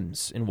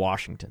Sims in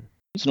Washington?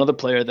 He's another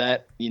player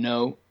that,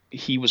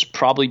 he was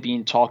probably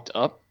being talked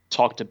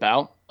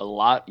about a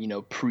lot,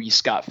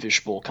 pre-Scott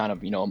Fishbowl, kind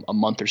of, a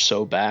month or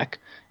so back.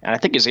 And I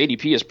think his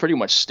ADP has pretty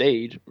much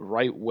stayed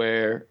right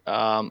where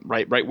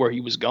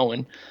he was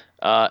going.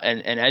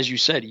 And as you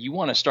said, you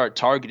want to start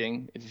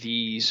targeting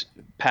these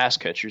pass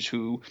catchers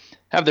who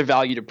have their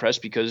value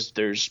depressed because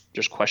there's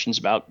questions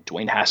about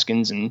Dwayne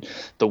Haskins and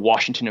the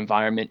Washington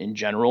environment in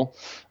general.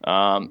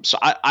 So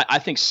I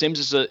think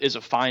Sims is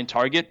a fine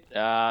target.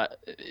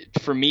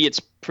 For me, it's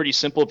pretty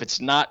simple. If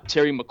it's not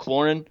Terry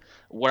McLaurin,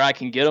 where I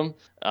can get him,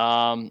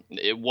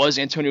 it was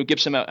Antonio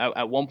Gibson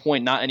at one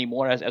point, not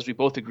anymore, as we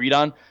both agreed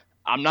on.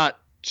 I'm not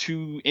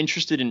too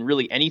interested in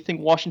really anything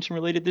Washington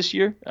related this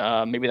year.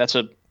 Maybe that's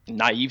a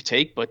naive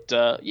take, but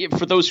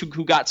for those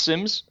who got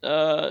Sims,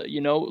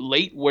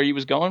 late where he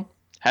was going,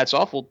 hats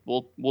off.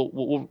 We'll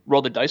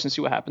roll the dice and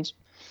see what happens.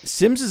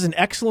 Sims is an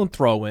excellent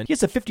throw-in. He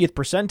has a 50th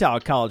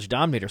percentile college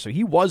dominator, so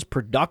he was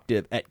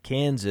productive at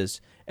Kansas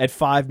at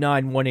 5'9",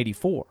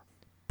 184.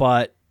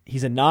 But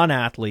he's a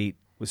non-athlete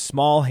with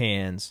small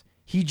hands.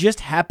 He just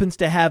happens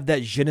to have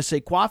that je ne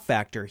sais quoi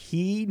factor.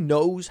 He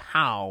knows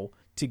how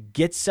to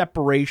get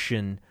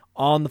separation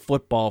on the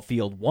football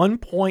field.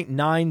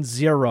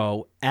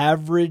 1.90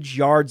 average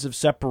yards of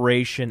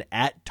separation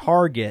at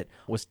target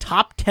was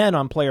top 10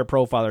 on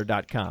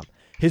playerprofiler.com.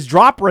 His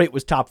drop rate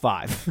was top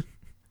 5.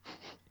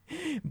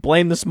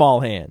 Blame the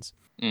small hands.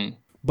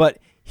 But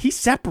he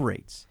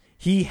separates.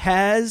 He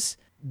has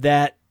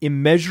that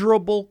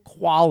immeasurable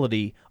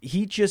quality.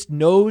 He just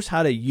knows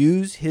how to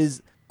use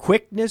his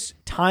quickness,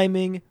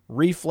 timing,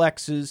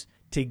 reflexes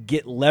to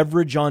get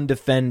leverage on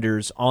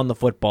defenders on the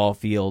football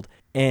field.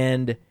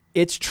 And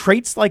it's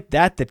traits like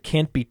that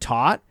can't be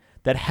taught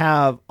that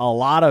have a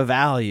lot of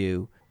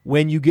value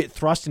when you get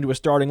thrust into a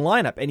starting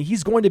lineup. And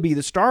he's going to be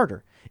the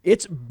starter.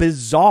 It's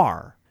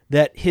bizarre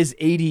that his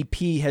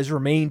ADP has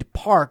remained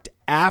parked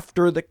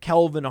after the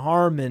Kelvin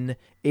Harmon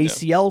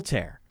ACL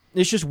tear.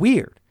 It's just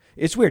weird.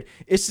 It's weird.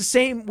 It's the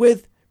same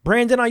with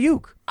Brandon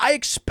Ayuk. I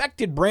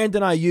expected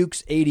Brandon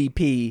Ayuk's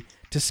ADP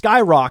to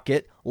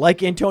skyrocket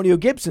like Antonio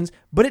Gibson's,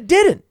 but it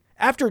didn't.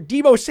 after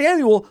Deebo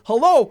Samuel,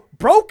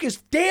 broke his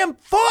damn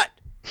foot.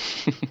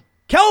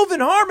 Kelvin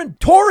Harmon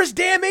tore his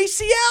damn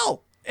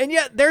ACL. And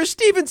yet there's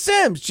Steven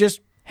Sims just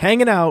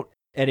hanging out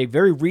at a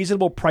very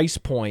reasonable price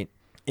point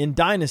in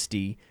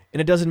Dynasty, and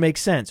it doesn't make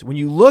sense. When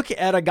you look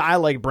at a guy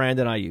like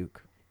Brandon Ayuk,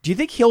 do you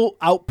think he'll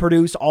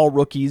outproduce all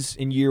rookies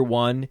in year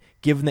one,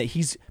 given that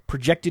he's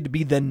projected to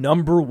be the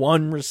number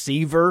one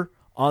receiver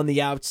on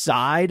the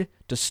outside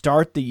to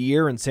start the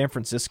year in San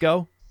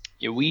Francisco?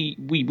 Yeah, we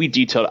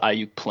detailed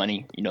Ayuk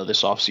plenty,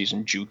 this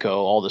offseason, JUCO,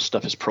 all this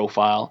stuff, his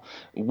profile.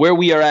 Where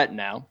we are at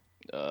now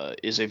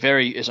is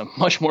a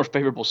much more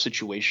favorable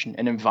situation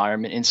and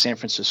environment in San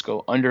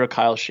Francisco under a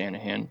Kyle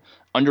Shanahan,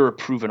 under a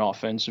proven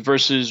offense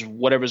versus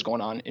whatever's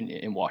going on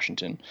in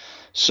Washington.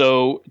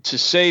 So to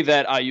say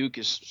that Ayuk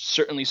is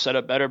certainly set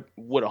up better,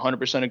 would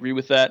 100% agree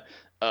with that.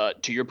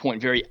 To your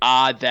point, very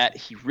odd that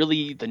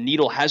the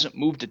needle hasn't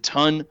moved a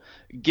ton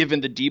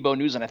given the Deebo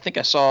news. And I think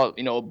I saw, a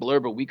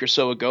blurb a week or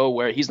so ago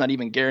where he's not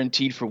even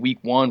guaranteed for week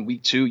 1,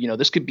 week 2.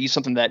 This could be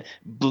something that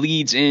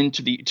bleeds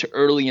into to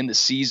early in the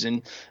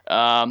season.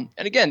 And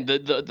again,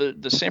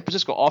 the San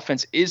Francisco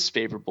offense is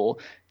favorable.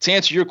 To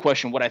answer your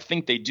question, what I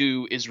think they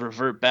do is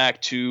revert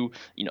back to,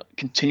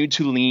 continue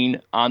to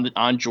lean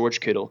on George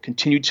Kittle,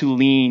 continue to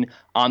lean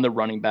on the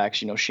running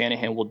backs.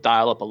 Shanahan will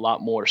dial up a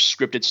lot more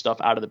scripted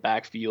stuff out of the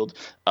backfield.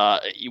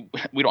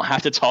 We don't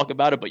have to talk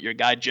about it, but your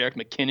guy Jerick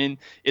McKinnon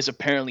is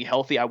apparently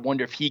healthy. I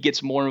wonder if he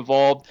gets more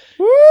involved.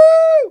 Woo!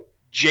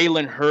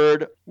 Jalen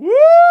Hurd, woo!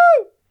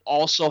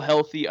 Also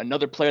healthy.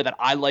 Another player that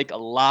I like a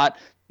lot.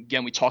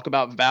 Again, we talk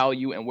about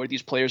value and where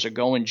these players are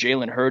going.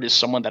 Jalen Hurd is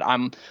someone that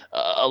I'm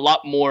a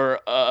lot more,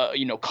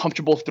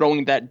 comfortable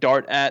throwing that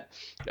dart at.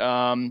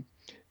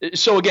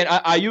 So again,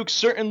 Ayuk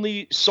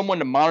certainly someone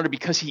to monitor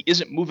because he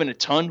isn't moving a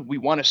ton. We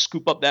want to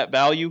scoop up that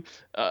value,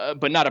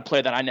 but not a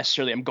player that I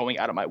necessarily am going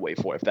out of my way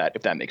for. If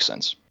that makes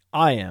sense.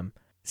 I am.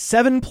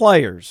 7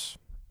 players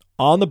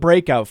on the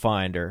Breakout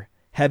Finder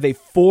have a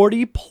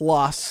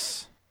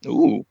 40+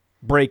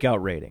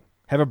 breakout rating.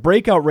 Have a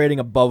breakout rating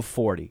above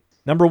 40.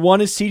 Number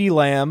 1 is CeeDee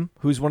Lamb,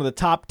 who's one of the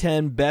top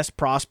 10 best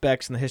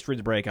prospects in the history of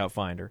the Breakout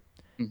Finder.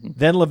 Mm-hmm.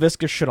 Then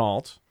Laviska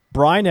Shenault,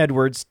 Bryan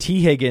Edwards,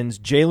 T. Higgins,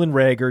 Jalen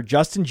Reagor,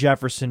 Justin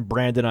Jefferson,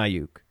 Brandon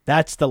Ayuk.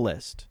 That's the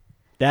list.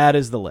 That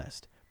is the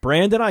list.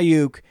 Brandon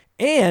Ayuk,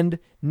 and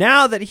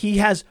now that he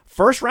has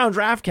first-round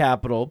draft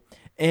capital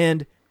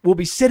and will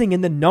be sitting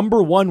in the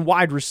number 1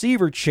 wide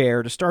receiver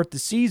chair to start the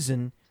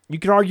season, you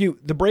could argue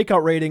the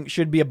breakout rating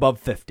should be above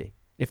 50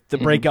 if the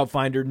Breakout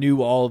Finder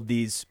knew all of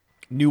these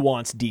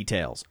nuanced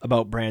details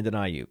about Brandon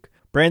Ayuk.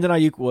 Brandon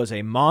Ayuk was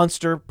a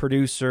monster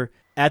producer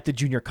at the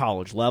junior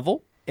college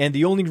level, and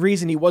the only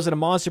reason he wasn't a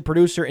monster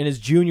producer in his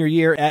junior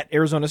year at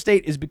Arizona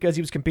State is because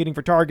he was competing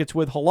for targets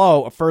with,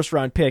 a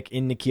first-round pick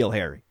in N'Keal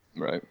Harry.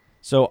 Right.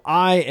 So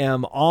I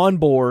am on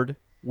board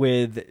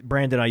with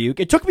Brandon Ayuk.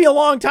 It took me a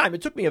long time.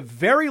 It took me a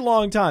very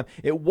long time.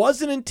 It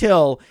wasn't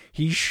until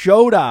he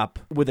showed up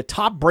with a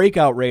top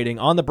breakout rating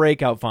on the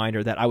Breakout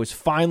Finder that I was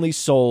finally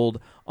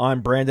sold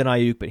on Brandon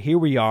Ayuk. But here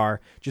we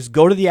are. Just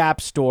go to the App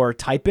Store,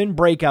 type in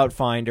Breakout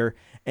Finder,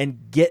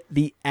 and get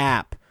the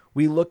app.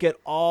 We look at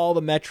all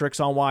the metrics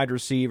on wide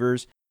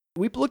receivers.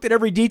 We've looked at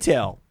every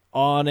detail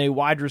on a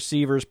wide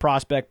receiver's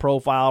prospect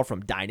profile,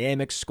 from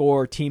dynamic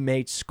score,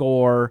 teammate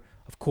score,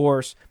 of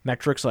course,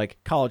 metrics like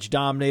college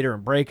dominator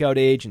and breakout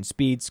age and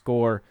speed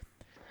score,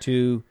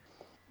 to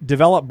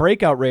develop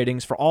breakout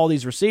ratings for all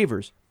these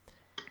receivers.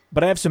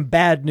 But I have some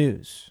bad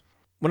news.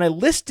 When I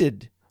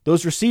listed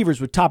those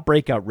receivers with top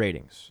breakout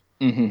ratings,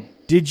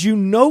 did you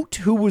note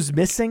who was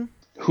missing?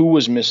 Who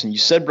was missing? You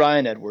said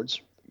Bryan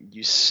Edwards.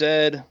 You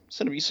said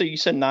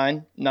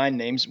nine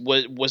names.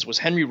 Was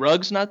Henry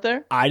Ruggs not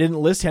there? I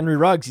didn't list Henry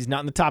Ruggs. He's not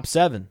in the top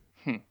 7.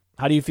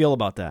 How do you feel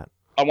about that?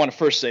 I want to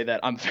first say that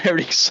I'm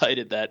very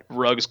excited that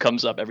Ruggs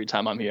comes up every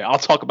time I'm here. I'll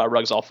talk about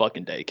Ruggs all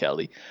fucking day,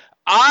 Kelly.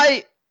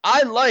 I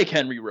like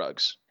Henry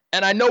Ruggs,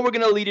 and I know we're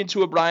going to lead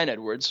into a Bryan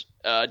Edwards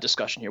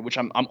discussion here, which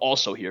I'm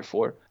also here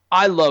for.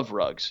 I love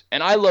Ruggs,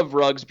 and I love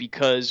Ruggs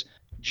because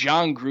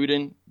John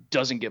Gruden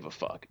doesn't give a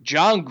fuck.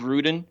 John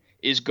Gruden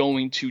is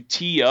going to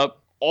tee up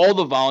all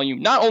the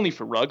volume, not only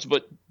for Ruggs,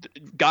 but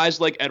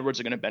guys like Edwards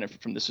are going to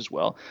benefit from this as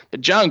well.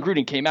 But John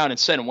Gruden came out and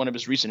said in one of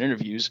his recent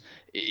interviews,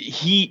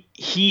 he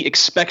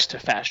expects to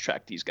fast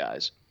track these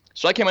guys.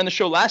 So I came on the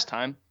show last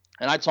time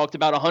and I talked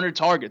about 100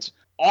 targets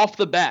off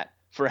the bat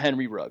for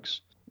Henry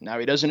Ruggs. Now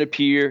he doesn't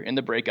appear in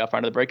the Breakout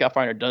Finder. The Breakout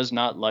Finder does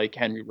not like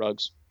Henry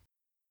Ruggs.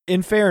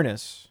 In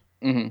fairness,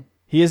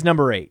 he is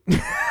number 8.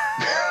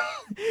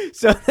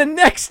 So the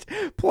next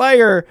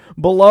player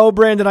below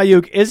Brandon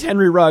Ayuk is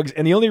Henry Ruggs,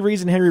 and the only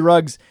reason Henry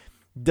Ruggs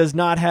does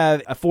not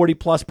have a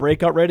 40+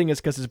 breakout rating is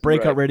because his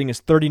breakout rating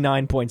is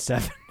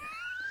 39.7.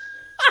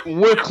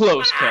 We're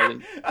close,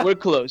 Kevin. We're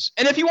close.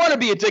 And if you want to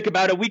be a dick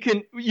about it, we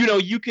can,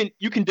 you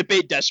can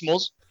debate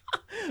decimals.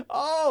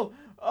 Oh,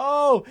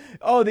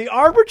 the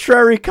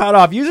arbitrary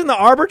cutoff. Using the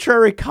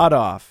arbitrary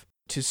cutoff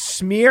to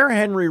smear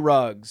Henry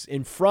Ruggs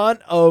in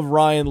front of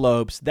Ryan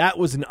Lopes, that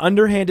was an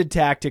underhanded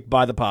tactic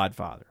by the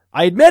Podfather.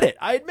 I admit it.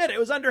 It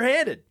was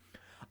underhanded.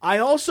 I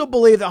also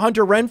believe that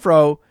Hunter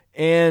Renfrow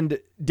and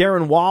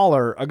Darren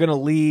Waller are going to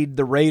lead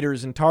the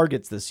Raiders in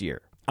targets this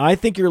year. I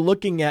think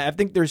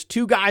there's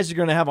two guys who are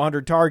going to have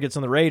 100 targets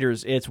on the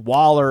Raiders. It's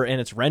Waller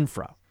and it's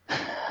Renfrow.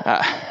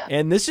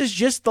 And this is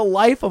just the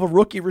life of a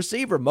rookie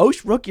receiver.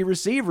 Most rookie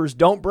receivers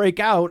don't break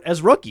out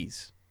as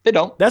rookies. They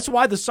don't. That's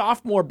why the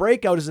sophomore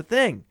breakout is a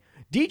thing.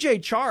 DJ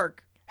Chark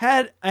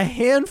had a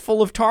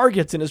handful of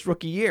targets in his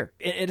rookie year.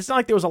 And it's not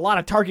like there was a lot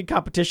of target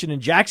competition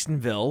in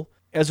Jacksonville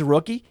as a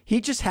rookie.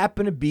 He just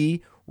happened to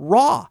be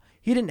raw.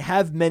 He didn't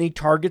have many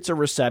targets or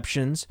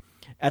receptions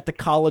at the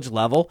college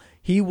level.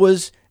 He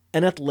was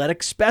an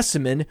athletic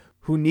specimen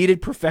who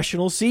needed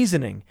professional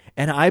seasoning.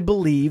 And I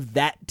believe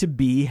that to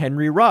be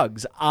Henry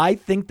Ruggs. I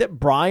think that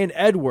Bryan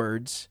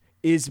Edwards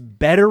is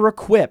better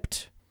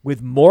equipped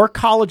with more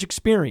college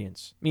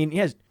experience. I mean, he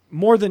has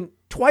more than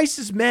twice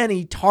as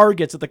many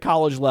targets at the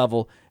college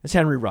level as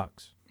Henry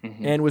Ruggs,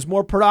 and was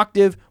more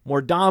productive,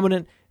 more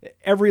dominant at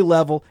every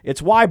level.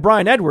 It's why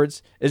Bryan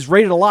Edwards is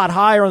rated a lot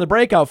higher on the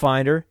Breakout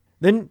Finder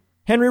than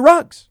Henry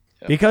Ruggs.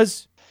 Yep.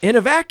 Because in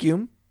a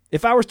vacuum,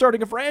 if I were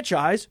starting a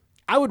franchise,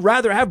 I would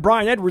rather have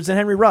Bryan Edwards than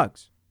Henry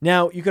Ruggs.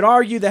 Now, you could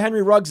argue that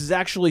Henry Ruggs is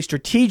actually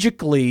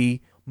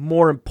strategically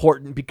more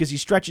important because he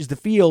stretches the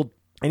field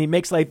and he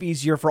makes life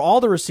easier for all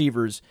the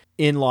receivers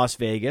in Las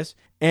Vegas,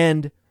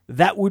 and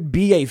that would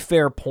be a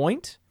fair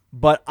point,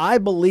 but I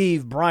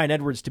believe Bryan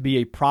Edwards to be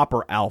a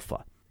proper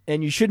alpha,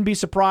 and you shouldn't be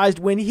surprised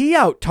when he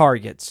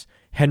out-targets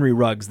Henry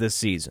Ruggs this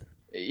season.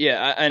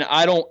 Yeah, and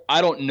I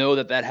don't know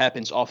that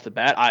happens off the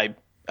bat.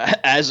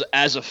 As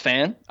a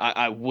fan,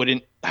 I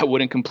wouldn't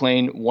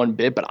complain one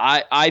bit, but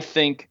I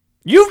think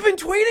you've been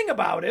tweeting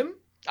about him.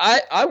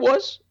 I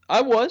was.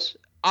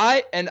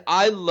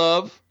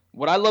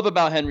 What I love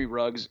about Henry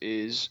Ruggs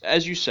is,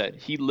 as you said,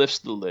 he lifts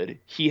the lid.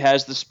 He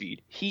has the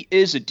speed. He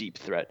is a deep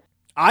threat.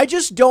 I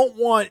just don't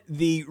want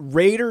the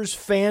Raiders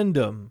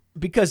fandom,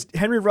 because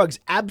Henry Ruggs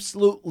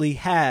absolutely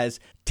has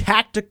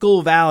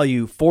tactical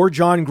value for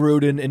John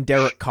Gruden and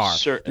Derek Carr.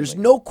 Certainly. There's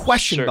no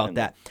question about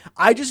that.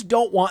 I just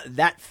don't want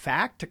that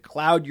fact to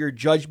cloud your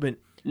judgment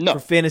for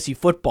fantasy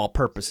football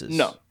purposes.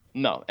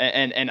 No.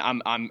 And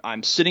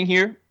I'm sitting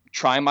here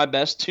trying my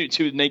best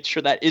to make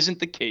sure that isn't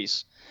the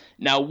case.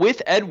 Now,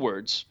 with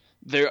Edwards,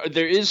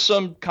 there is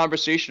some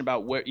conversation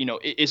about where,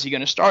 is he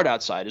going to start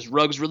outside? Is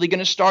Ruggs really going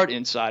to start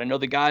inside? I know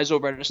the guys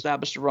over at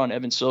Established to Run,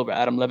 Evan Silver,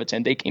 Adam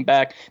Levitan, they came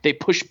back, they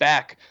pushed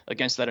back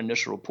against that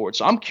initial report.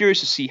 So I'm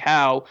curious to see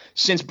how,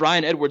 since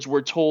Bryan Edwards,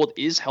 we're told,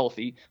 is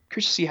healthy, I'm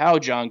curious to see how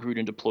John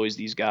Gruden deploys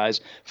these guys.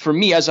 For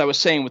me, as I was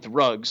saying with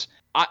Ruggs,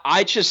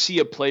 I just see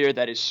a player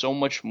that is so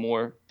much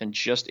more than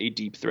just a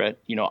deep threat,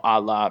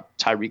 a la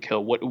Tyreek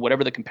Hill,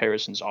 whatever the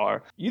comparisons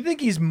are. You think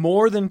he's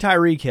more than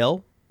Tyreek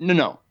Hill?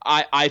 No.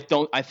 I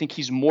don't. I think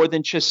he's more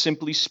than just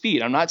simply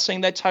speed. I'm not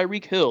saying that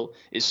Tyreek Hill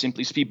is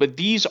simply speed, but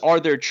these are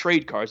their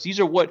trade cards. These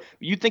are what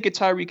you think of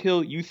Tyreek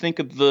Hill, you think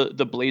of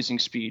the blazing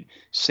speed.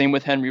 Same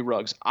with Henry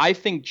Ruggs. I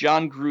think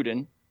John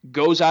Gruden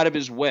goes out of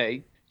his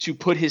way to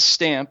put his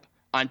stamp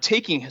on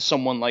taking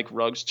someone like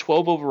Ruggs,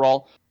 12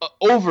 overall,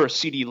 over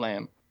CeeDee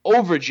Lamb,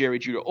 over Jerry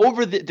Jeudy,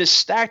 over the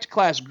stacked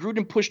class.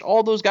 Gruden pushed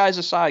all those guys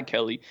aside,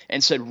 Kelly,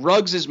 and said,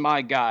 Ruggs is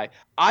my guy.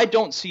 I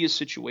don't see a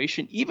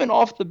situation, even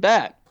off the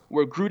bat,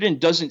 where Gruden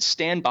doesn't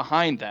stand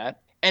behind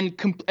that and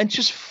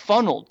just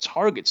funnel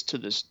targets to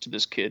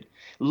this kid.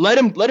 Let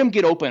him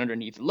get open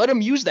underneath. Let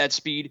him use that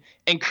speed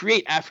and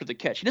create after the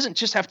catch. He doesn't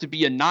just have to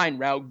be a 9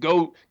 route,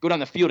 go down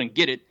the field and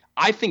get it.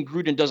 I think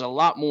Gruden does a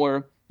lot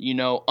more,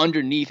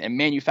 underneath, and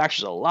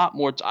manufactures a lot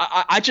more.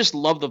 I just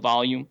love the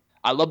volume.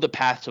 I love the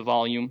path to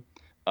volume.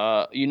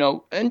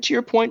 And to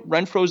your point,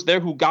 Renfro's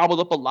there, who gobbled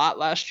up a lot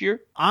last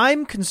year.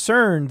 I'm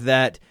concerned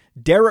that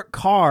Derek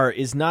Carr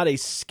is not a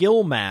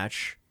skill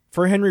match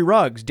for Henry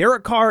Ruggs.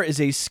 Derek Carr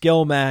is a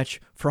skill match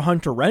for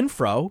Hunter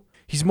Renfrow.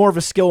 He's more of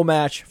a skill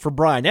match for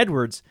Bryan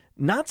Edwards,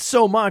 not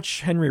so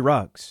much Henry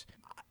Ruggs.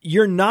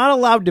 You're not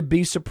allowed to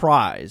be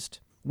surprised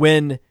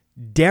when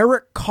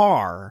Derek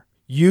Carr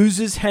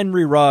uses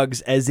Henry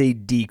Ruggs as a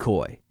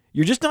decoy.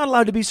 You're just not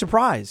allowed to be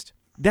surprised.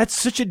 That's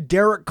such a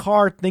Derek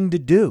Carr thing to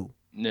do.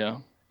 Yeah.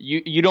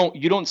 You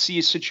don't see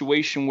a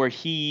situation where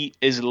he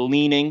is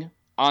leaning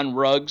on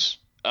Ruggs,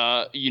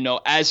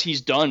 as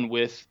he's done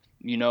with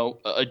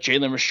a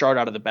Jalen Richard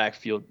out of the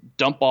backfield,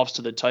 dump offs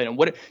to the tight end,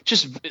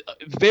 just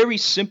very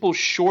simple,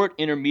 short,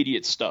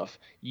 intermediate stuff.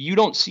 You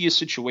don't see a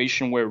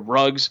situation where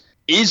Ruggs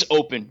is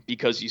open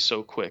because he's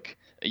so quick,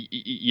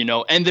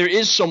 and there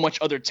is so much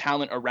other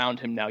talent around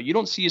him now. You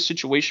don't see a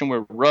situation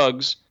where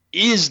Ruggs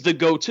is the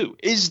go-to,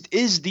 is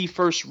the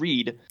first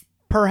read.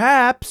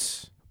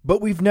 Perhaps,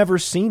 but we've never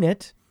seen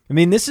it. I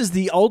mean, this is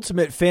the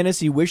ultimate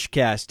fantasy wish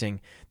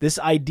casting, this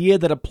idea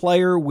that a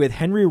player with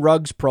Henry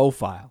Ruggs'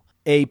 profile,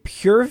 a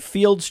pure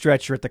field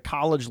stretcher at the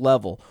college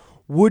level,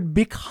 would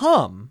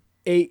become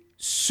a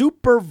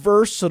super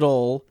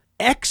versatile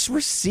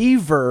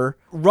ex-receiver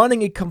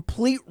running a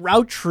complete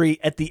route tree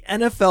at the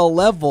NFL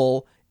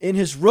level in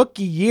his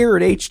rookie year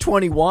at age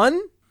 21.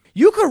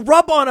 You could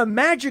rub on a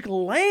magic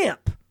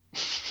lamp.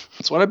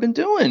 That's what I've been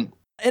doing.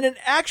 And an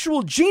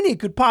actual genie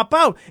could pop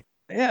out.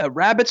 Yeah,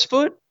 rabbit's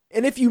foot.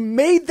 And if you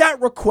made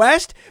that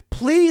request,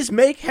 please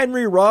make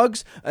Henry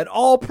Ruggs an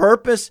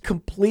all-purpose,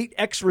 complete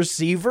X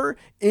receiver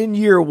in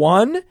year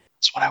one.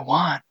 That's what I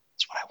want.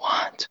 That's what I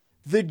want.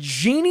 The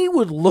genie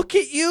would look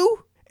at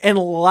you and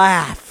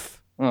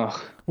laugh.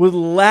 Ugh. Would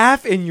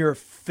laugh in your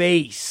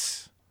face.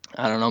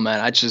 I don't know,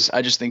 man. I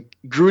just think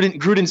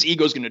Gruden's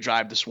ego is going to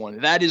drive this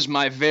one. That is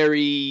my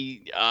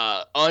very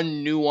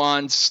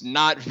unnuanced,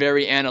 not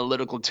very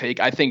analytical take.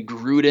 I think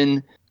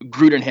Gruden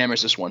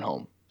hammers this one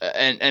home.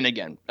 And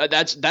again,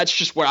 that's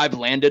just where I've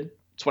landed.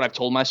 It's what I've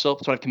told myself.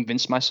 It's what I've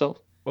convinced myself.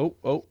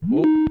 Oh.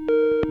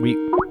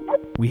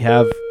 We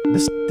have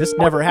this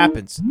never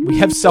happens. We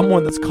have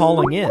someone that's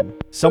calling in.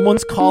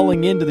 Someone's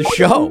calling into the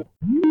show.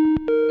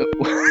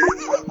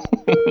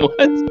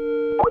 What?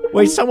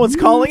 Wait, someone's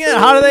calling in.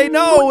 How do they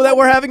know that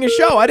we're having a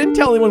show? I didn't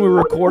tell anyone we were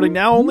recording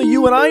now. Only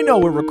you and I know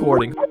we're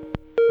recording.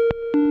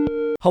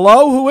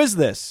 Hello, who is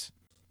this?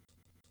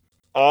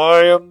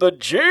 I am the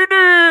genie.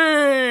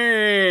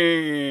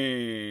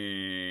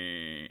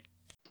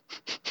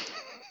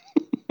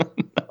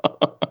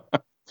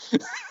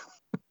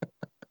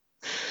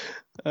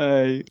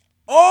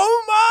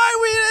 Oh my,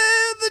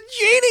 the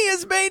genie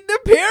has made an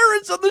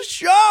appearance on the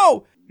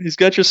show. He's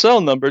got your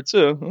cell number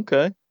too.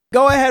 Okay.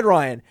 Go ahead,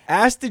 Ryan.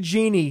 Ask the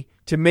genie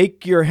to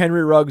make your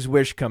Henry Ruggs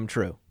wish come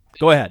true.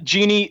 Go ahead.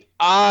 Genie,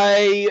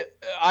 I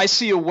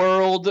see a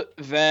world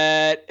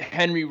that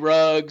Henry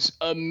Ruggs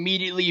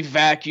immediately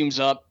vacuums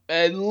up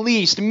at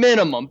least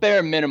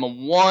bare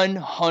minimum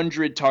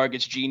 100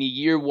 targets, Genie.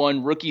 Year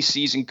one, rookie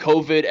season,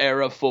 COVID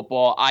era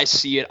football. I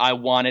see it. I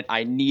want it.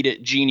 I need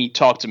it. Genie,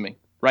 talk to me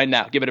right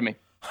now. Give it to me.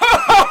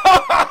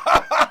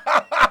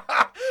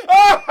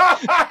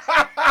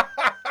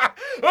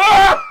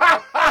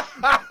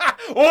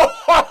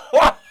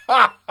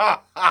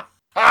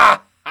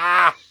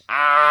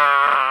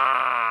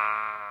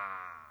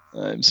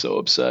 I'm so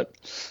upset.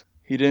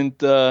 He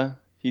didn't like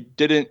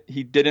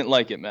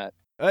it, Matt.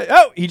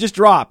 He just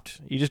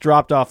dropped. He just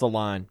dropped off the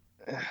line.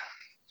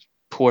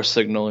 Poor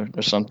signal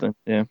or something.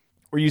 Yeah.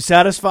 Were you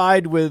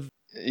satisfied with?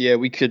 Yeah,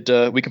 we could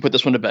put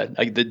this one to bed.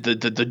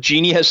 The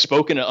genie has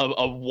spoken.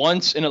 A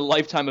once in a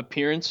lifetime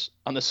appearance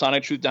on the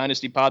Sonic Truth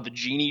Dynasty pod. The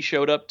genie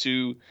showed up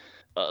to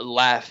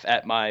laugh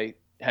at my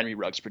Henry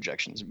Ruggs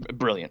projections.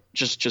 Brilliant.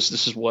 Just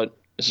this is what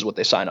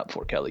they sign up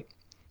for, Kelly.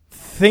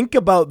 Think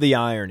about the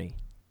irony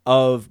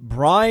of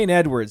Bryan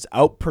Edwards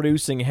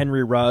outproducing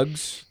Henry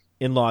Ruggs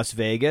in Las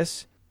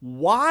Vegas,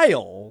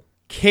 while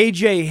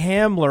KJ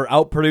Hamler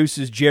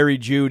outproduces Jerry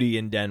Jeudy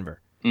in Denver.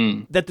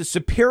 That the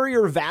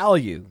superior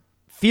value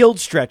field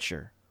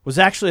stretcher was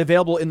actually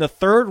available in the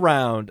third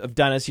round of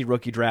Dynasty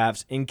rookie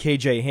drafts in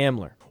KJ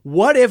Hamler.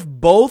 What if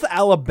both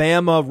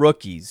Alabama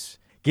rookies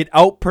get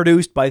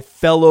outproduced by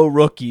fellow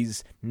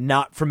rookies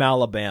not from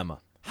Alabama?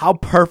 How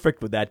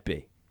perfect would that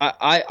be?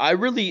 I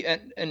really,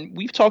 and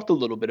we've talked a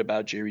little bit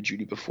about Jerry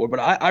Jeudy before, but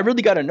I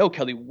really got to know,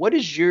 Kelly, what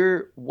is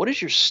your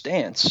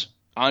stance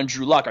on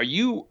Drew Lock? Are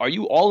you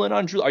all in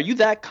on Drew? Are you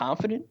that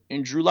confident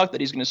in Drew Lock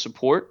that he's going to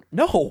support?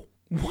 No.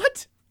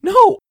 What?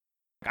 No.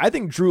 I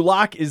think Drew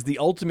Lock is the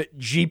ultimate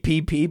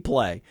GPP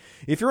play.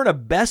 If you're in a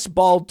best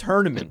ball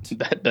tournament,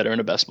 better in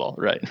a best ball,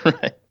 right?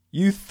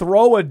 You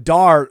throw a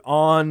dart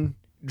on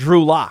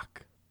Drew Lock.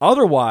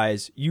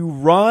 Otherwise, you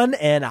run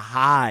and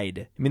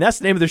hide. I mean, that's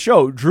the name of the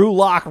show, Drew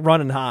Lock,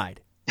 Run and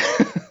Hide.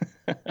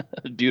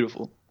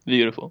 Beautiful.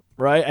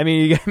 Right? I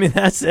mean,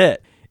 that's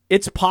it.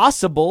 It's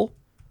possible,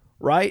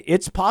 right?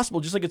 It's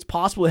possible, just like it's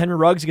possible that Henry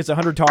Ruggs gets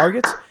 100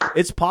 targets.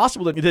 It's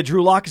possible that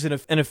Drew Lock is an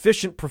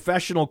efficient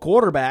professional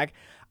quarterback.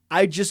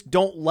 I just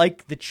don't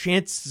like the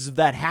chances of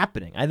that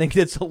happening. I think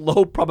it's a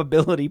low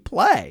probability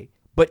play.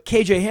 But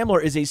KJ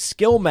Hamler is a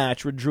skill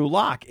match with Drew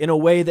Lock in a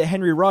way that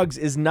Henry Ruggs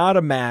is not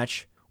a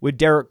match with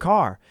Derek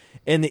Carr.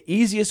 And the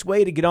easiest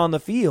way to get on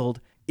the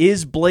field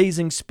is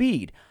blazing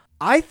speed.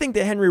 I think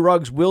that Henry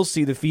Ruggs will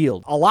see the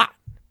field a lot.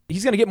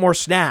 He's going to get more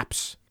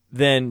snaps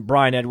than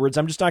Bryan Edwards.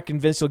 I'm just not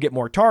convinced he'll get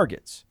more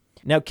targets.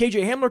 Now,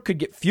 KJ Hamler could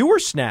get fewer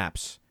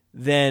snaps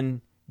than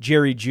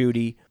Jerry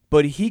Jeudy,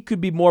 but he could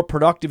be more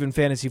productive in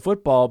fantasy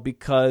football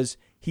because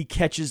he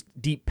catches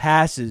deep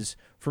passes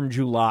from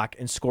Drew Lock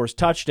and scores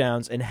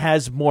touchdowns and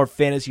has more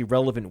fantasy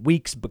relevant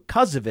weeks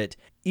because of it,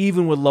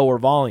 even with lower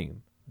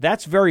volume.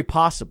 That's very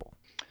possible.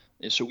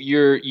 So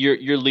you're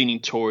leaning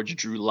towards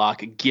Drew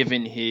Lock,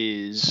 given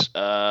his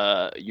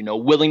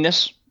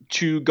willingness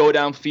to go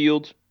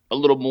downfield a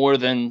little more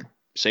than,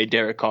 say,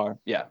 Derek Carr.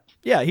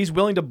 Yeah, he's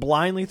willing to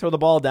blindly throw the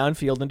ball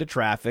downfield into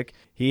traffic.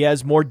 He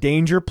has more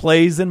danger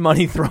plays than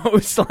money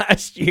throws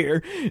last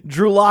year.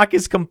 Drew Lock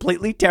is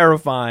completely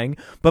terrifying,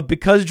 but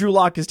because Drew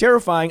Lock is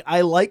terrifying,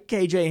 I like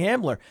KJ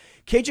Hamler.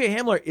 KJ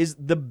Hamler is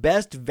the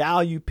best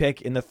value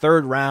pick in the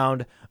third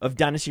round of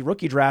Dynasty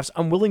rookie drafts.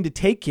 I'm willing to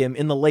take him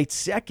in the late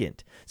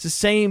second. It's the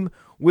same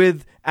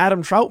with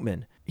Adam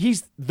Troutman.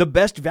 He's the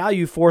best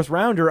value fourth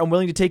rounder. I'm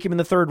willing to take him in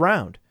the third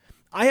round.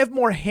 I have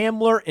more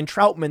Hamler and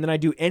Troutman than I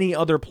do any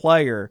other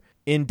player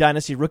in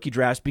Dynasty rookie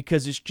drafts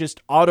because it's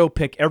just auto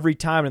pick every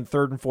time in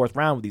third and fourth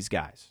round with these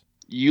guys.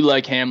 You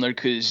like Hamler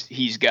because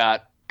he's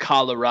got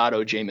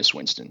Colorado Jameis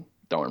Winston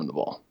throwing him the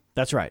ball.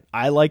 That's right.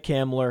 I like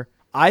Hamler.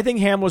 I think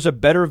Hamler's a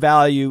better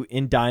value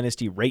in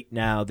Dynasty right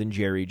now than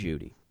Jerry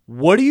Jeudy.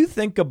 What do you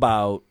think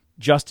about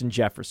Justin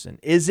Jefferson?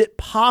 Is it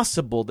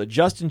possible that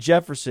Justin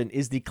Jefferson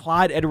is the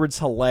Clyde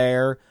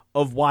Edwards-Helaire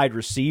of wide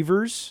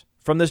receivers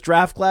from this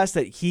draft class,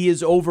 that he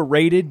is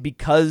overrated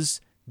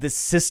because the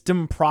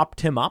system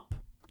propped him up?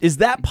 Is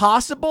that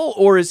possible,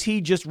 or is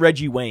he just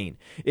Reggie Wayne?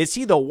 Is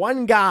he the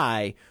one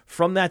guy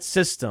from that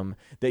system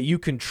that you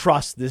can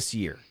trust this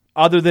year,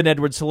 other than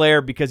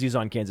Edwards-Helaire because he's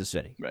on Kansas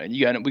City? Right.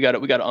 We got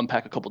to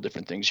unpack a couple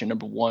different things here.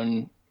 Number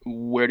one,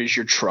 where does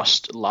your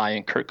trust lie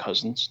in Kirk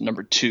Cousins?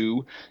 Number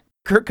two,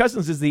 Kirk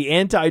Cousins is the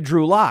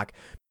anti-Drew Lock.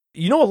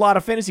 You know, a lot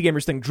of fantasy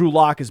gamers think Drew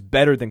Lock is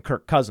better than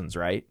Kirk Cousins,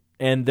 right?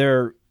 And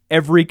they're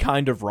every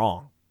kind of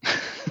wrong.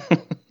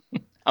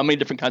 How many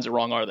different kinds of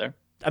wrong are there?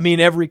 I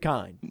mean, every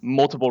kind.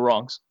 Multiple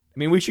wrongs. I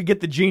mean, we should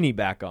get the genie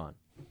back on.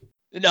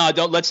 No,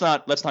 don't. Let's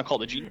not call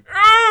the genie.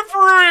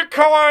 Every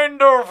kind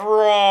of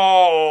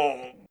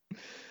wrong.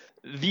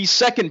 The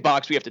second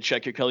box we have to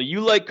check here, Kelly.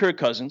 You like Kirk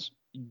Cousins.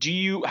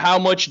 How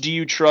much do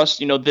you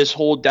trust, this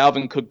whole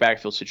Dalvin Cook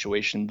backfield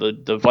situation?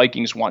 The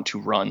Vikings want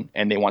to run,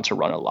 and they want to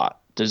run a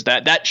lot. Does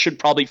that should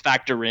probably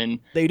factor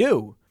in? They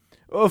do.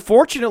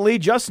 Fortunately,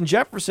 Justin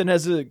Jefferson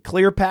has a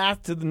clear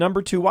path to the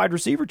number 2 wide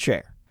receiver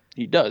chair.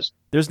 He does.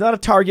 There's not a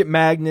target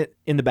magnet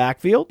in the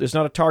backfield. There's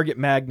not a target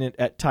magnet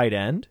at tight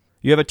end.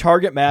 You have a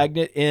target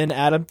magnet in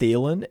Adam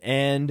Thielen,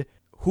 and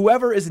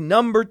whoever is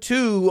number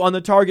 2 on the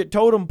target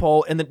totem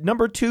pole, and the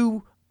number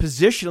 2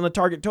 position on the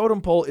target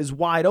totem pole is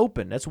wide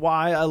open. That's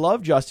why I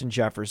love Justin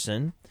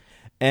Jefferson.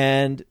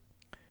 And,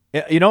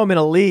 I'm in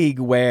a league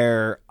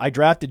where I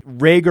drafted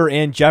Rager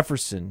and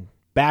Jefferson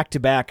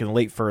back-to-back in the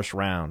late first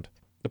round.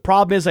 The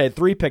problem is I had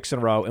 3 picks in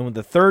a row, and with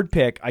the third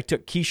pick, I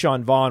took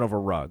Keyshawn Vaughn over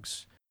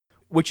Ruggs,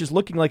 which is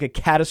looking like a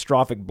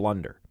catastrophic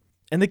blunder.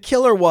 And the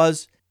killer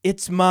was,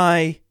 it's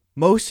my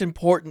most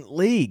important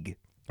league.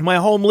 My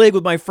home league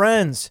with my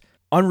friends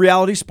on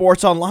Reality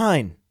Sports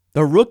Online.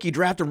 The rookie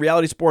draft on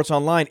Reality Sports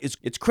Online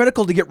it's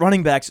critical to get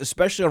running backs,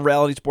 especially on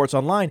Reality Sports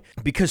Online,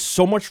 because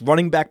so much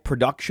running back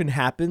production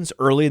happens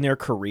early in their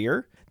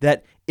career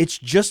that it's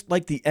just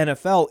like the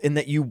NFL in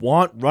that you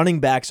want running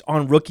backs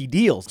on rookie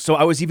deals. So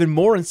I was even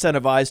more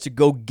incentivized to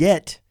go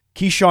get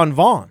Keyshawn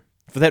Vaughn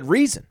for that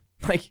reason.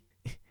 Like,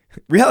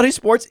 Reality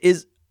Sports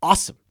is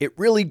awesome. It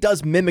really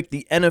does mimic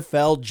the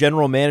NFL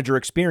general manager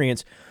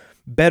experience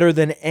better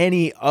than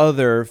any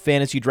other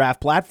fantasy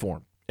draft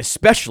platform,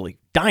 especially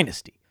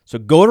Dynasty. So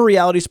go to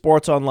Reality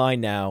Sports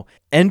Online now,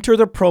 enter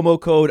the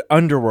promo code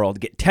Underworld,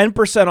 get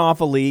 10%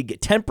 off a league,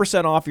 get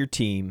 10% off your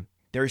team.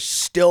 There's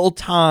still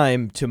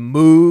time to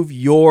move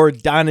your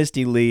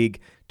Dynasty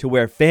League to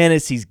where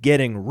fantasy's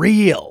getting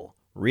real.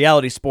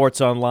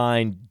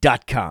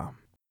 RealitySportsOnline.com.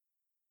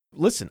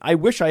 Listen, I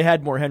wish I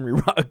had more Henry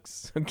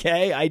Ruggs,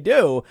 okay? I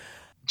do.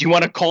 Do you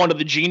want to call into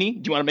the genie?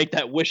 Do you want to make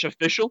that wish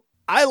official?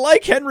 I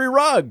like Henry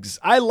Ruggs.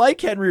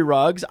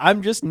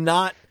 I'm just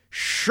not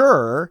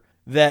sure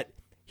that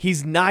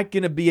he's not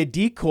going to be a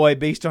decoy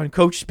based on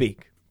coach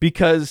speak,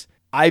 because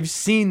I've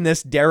seen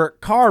this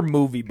Derek Carr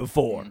movie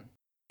before.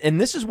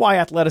 And this is why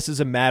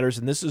athleticism matters,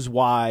 and this is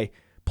why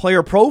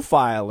Player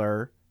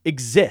Profiler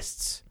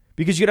exists.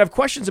 Because you'd have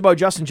questions about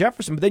Justin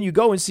Jefferson, but then you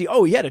go and see,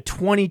 he had a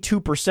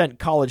 22%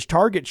 college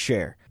target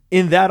share.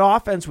 In that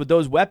offense with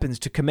those weapons,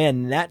 to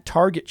command that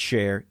target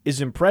share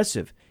is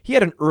impressive. He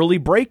had an early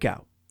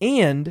breakout,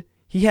 and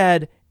he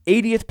had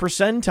 80th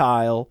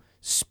percentile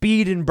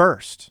speed and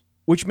burst,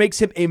 which makes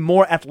him a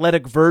more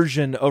athletic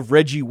version of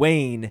Reggie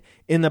Wayne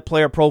in the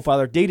Player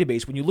Profiler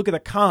database. When you look at the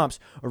comps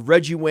of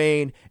Reggie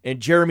Wayne and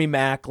Jeremy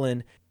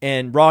Maclin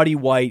and Roddy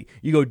White,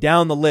 you go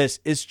down the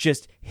list, it's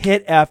just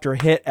hit after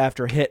hit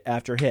after hit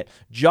after hit.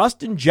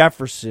 Justin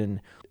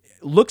Jefferson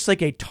looks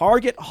like a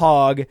target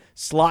hog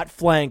slot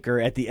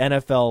flanker at the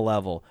NFL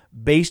level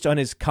based on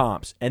his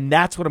comps, and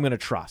that's what I'm going to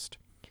trust.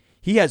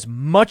 He has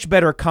much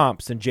better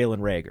comps than Jalen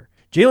Reagor.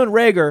 Jalen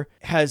Reagor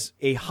has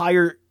a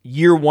higher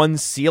year one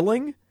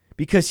ceiling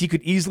because he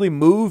could easily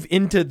move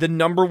into the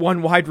number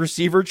 1 wide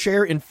receiver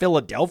chair in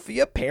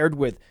Philadelphia paired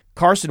with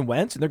Carson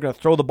Wentz, and they're going to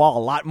throw the ball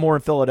a lot more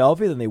in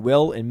Philadelphia than they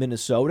will in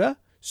Minnesota.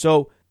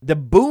 So the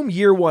boom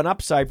year 1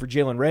 upside for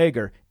Jalen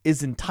Reagor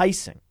is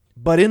enticing.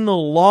 But in the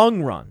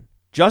long run,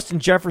 Justin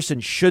Jefferson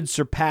should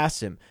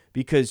surpass him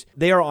because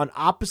they are on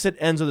opposite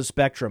ends of the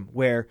spectrum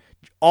where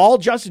all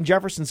Justin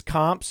Jefferson's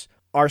comps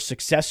are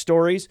success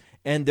stories,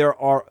 and there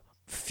are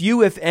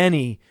few, if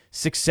any,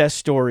 success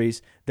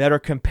stories that are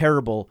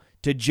comparable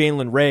to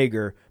Jalen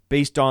Reagor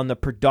based on the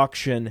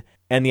production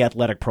and the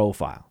athletic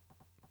profile.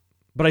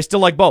 But I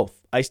still like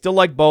both. And I still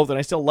like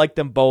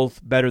them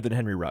both better than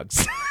Henry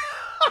Ruggs.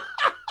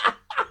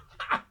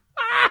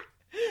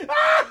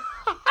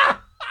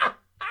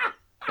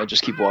 I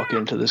just keep walking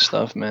into this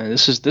stuff, man.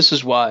 This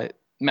is why,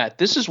 Matt.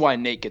 This is why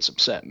Nate gets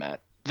upset,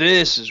 Matt.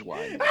 This is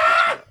why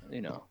Nate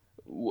gets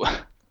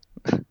upset,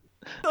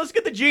 Let's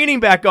get the genie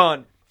back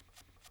on.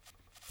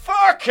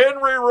 Fuck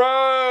Henry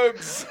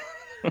Ruggs.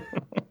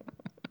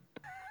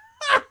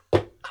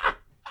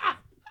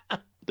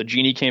 The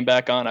genie came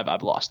back on.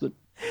 I've lost it.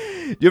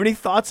 you have any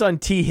thoughts on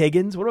T.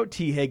 Higgins? What about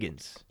T.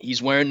 Higgins?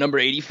 He's wearing number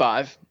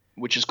 85,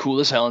 which is cool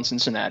as hell in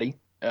Cincinnati.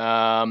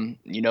 John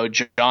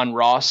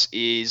Ross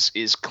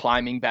is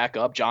climbing back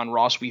up. John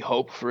Ross, we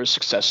hope for a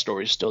success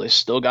story still. They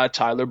still got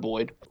Tyler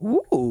Boyd.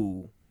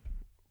 Ooh.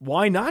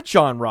 Why not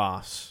John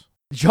Ross?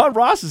 John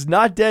Ross is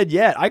not dead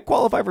yet. I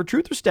qualify for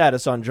truther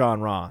status on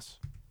John Ross.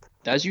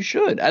 As you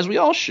should. As we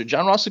all should.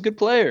 John Ross is a good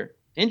player.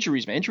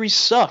 Injuries, man. Injuries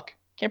suck.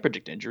 Can't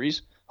predict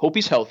injuries. Hope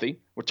he's healthy.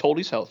 We're told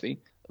he's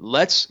healthy.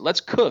 Let's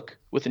cook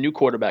with a new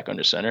quarterback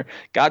under center.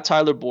 Got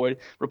Tyler Boyd.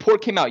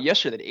 Report came out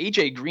yesterday that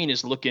A.J. Green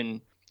is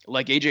looking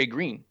like A.J.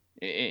 Green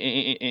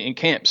in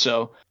camp.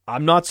 So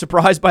I'm not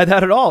surprised by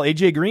that at all.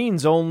 A.J.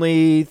 Green's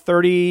only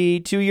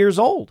 32 years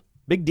old.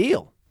 Big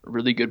deal.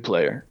 Really good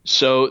player.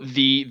 So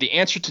the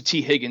answer to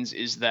T. Higgins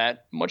is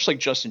that, much like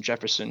Justin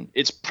Jefferson,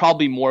 it's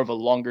probably more of a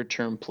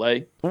longer-term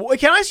play.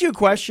 Can I ask you a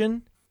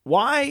question?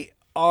 Why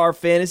are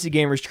fantasy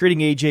gamers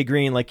treating A.J.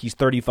 Green like he's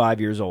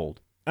 35 years old?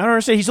 I don't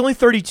understand. He's only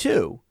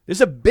 32.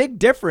 There's a big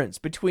difference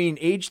between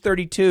age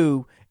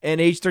 32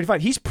 and age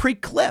 35. He's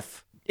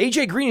pre-Cliff.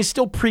 A.J. Green is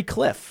still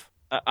pre-Cliff.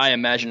 I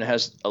imagine it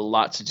has a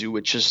lot to do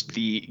with just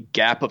the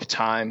gap of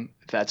time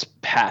that's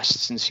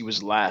passed since he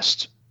was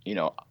last,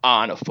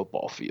 on a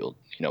football field.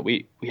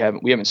 We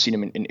haven't seen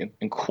him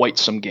in quite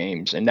some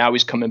games, and now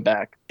he's coming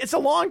back. It's a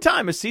long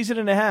time, a season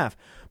and a half.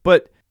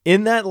 But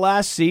in that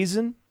last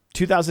season,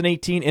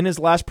 2018, in his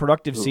last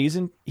productive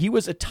season, he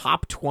was a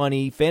top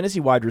 20 fantasy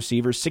wide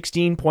receiver,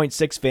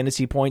 16.6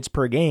 fantasy points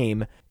per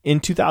game in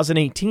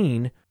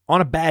 2018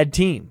 on a bad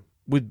team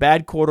with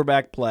bad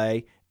quarterback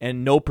play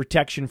and no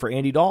protection for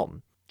Andy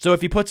Dalton. So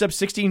if he puts up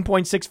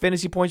 16.6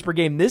 fantasy points per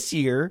game this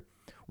year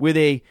with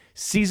a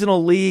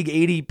seasonal league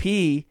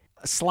ADP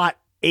slot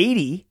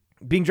 80,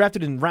 being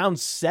drafted in round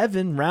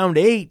 7, round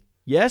 8,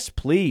 yes,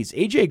 please.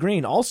 A.J.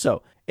 Green,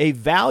 also a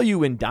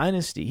value in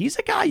Dynasty. He's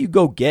a guy you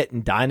go get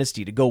in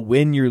Dynasty to go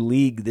win your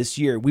league this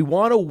year. We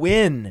want to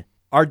win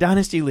our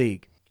Dynasty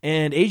League.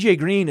 And A.J.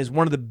 Green is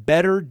one of the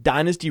better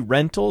Dynasty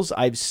rentals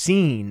I've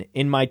seen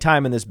in my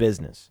time in this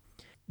business.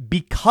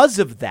 Because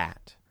of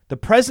that, the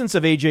presence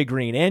of A.J.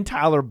 Green and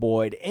Tyler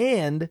Boyd,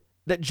 and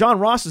that John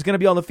Ross is going to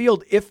be on the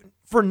field, if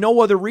for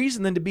no other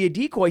reason than to be a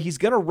decoy, he's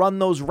going to run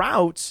those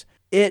routes,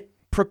 it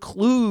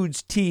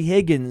precludes T.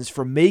 Higgins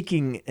from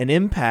making an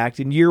impact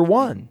in year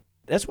one.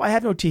 That's why I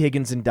have no T.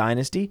 Higgins in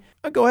Dynasty.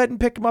 I'll go ahead and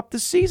pick him up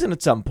this season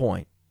at some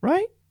point,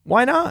 right?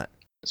 Why not?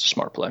 It's a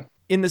smart play.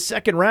 In the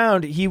second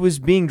round, he was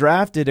being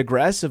drafted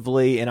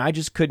aggressively, and I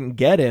just couldn't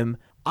get him.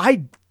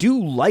 I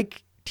do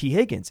like T.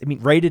 Higgins.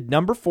 Rated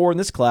number 4 in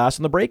this class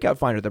on the Breakout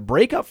Finder. The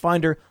Breakout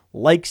Finder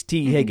likes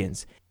T.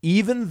 Higgins,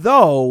 even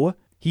though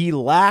he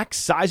lacks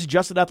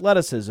size-adjusted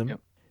athleticism.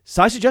 Yep.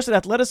 Size-adjusted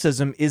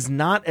athleticism is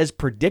not as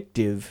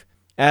predictive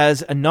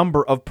as a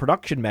number of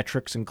production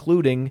metrics,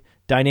 including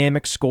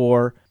dynamic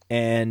score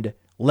and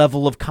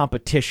level of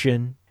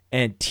competition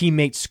and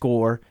teammate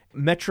score,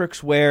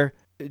 metrics where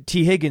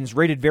T. Higgins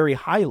rated very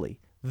highly.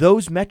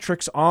 Those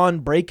metrics on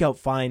Breakout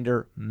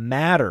Finder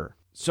matter.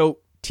 So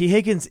T.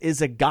 Higgins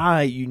is a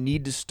guy you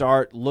need to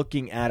start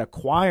looking at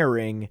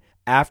acquiring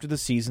after the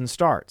season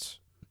starts.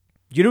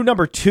 You know who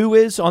number 2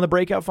 is on the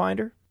Breakout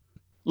Finder?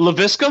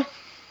 Laviska?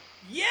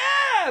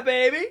 Yeah,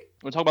 baby!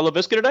 Want to talk about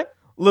Laviska today?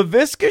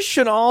 Laviska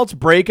Shenault's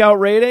breakout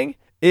rating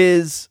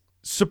is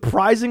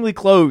surprisingly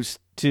close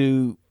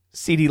to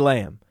CeeDee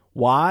Lamb.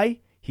 Why?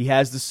 He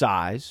has the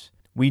size.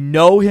 We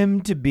know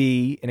him to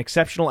be an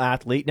exceptional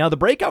athlete. Now, the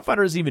Breakout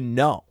Finder doesn't even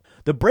know.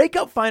 The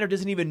Breakout Finder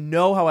doesn't even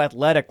know how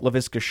athletic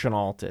Laviska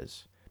Shenault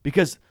is,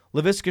 because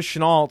Laviska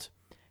Shenault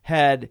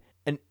had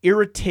an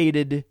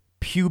irritated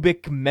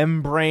pubic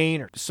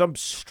membrane or some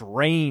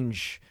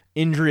strange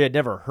injury I'd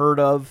never heard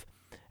of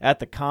at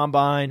the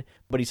combine,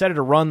 but he decided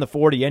to run the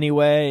 40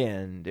 anyway,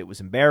 and it was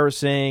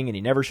embarrassing, and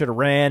he never should have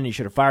ran, and he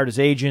should have fired his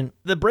agent.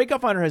 The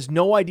Breakout Finder has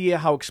no idea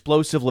how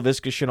explosive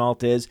Laviska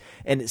Shenault is,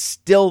 and it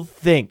still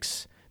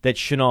thinks that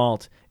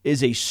Shenault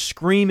is a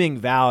screaming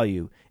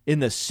value in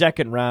the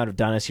second round of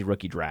Dynasty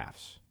rookie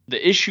drafts.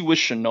 The issue with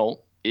Shenault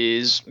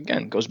is,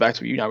 again, goes back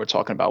to what you and I were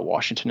talking about,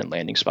 Washington and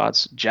landing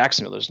spots.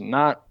 Jacksonville, there's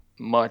not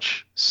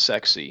much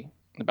sexy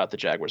about the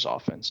Jaguars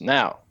offense.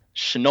 Now,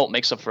 Shenault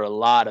makes up for a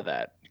lot of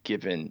that,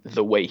 given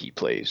the way he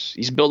plays.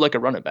 He's built like a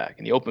running back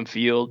in the open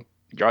field,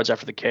 yards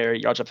after the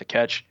carry, yards after the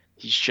catch.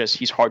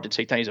 He's hard to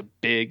take down. He's a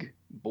big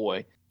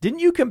boy. Didn't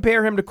you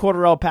compare him to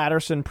Cordarrelle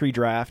Patterson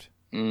pre-draft?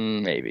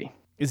 Maybe.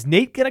 Is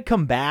Nate going to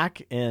come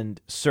back and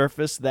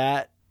surface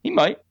that? He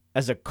might.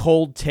 As a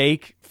cold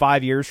take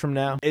 5 years from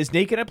now? Is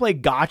Nate going to play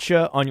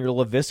gotcha on your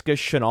Laviska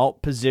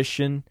Shenault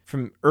position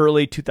from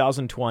early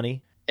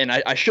 2020? And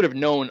I should have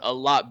known a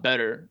lot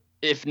better,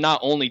 if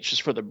not only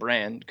just for the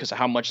brand, because of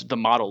how much the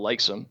model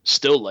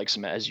still likes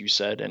him, as you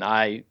said. And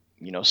I,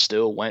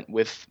 still went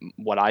with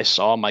what I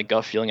saw, my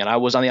gut feeling, and I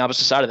was on the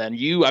opposite side of that.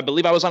 And I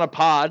believe I was on a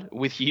pod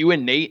with you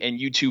and Nate, and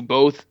you two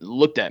both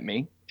looked at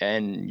me,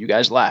 and you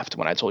guys laughed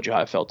when I told you how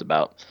I felt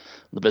about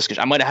Laviska.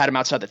 I might have had him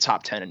outside the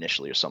top 10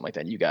 initially or something like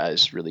that. And you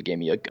guys really gave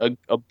me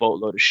a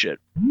boatload of shit.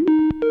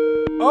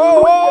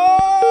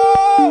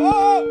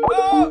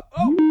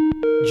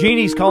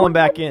 Genie's calling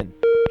back in.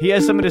 He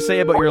has something to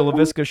say about your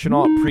Laviska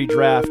Shenault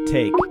pre-draft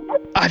take.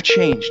 I've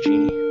changed,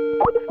 Genie.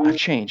 I've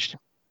changed.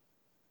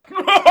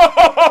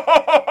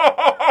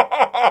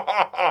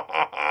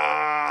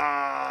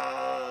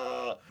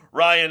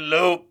 Ryan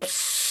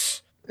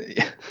Lopes.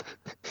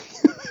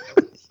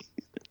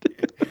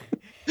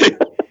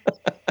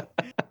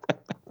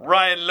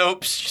 Ryan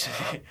Lopes.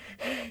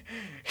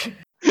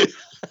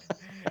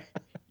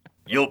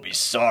 You'll be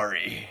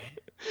sorry.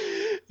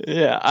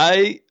 Yeah,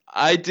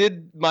 I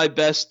did my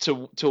best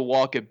to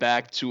walk it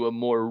back to a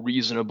more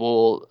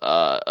reasonable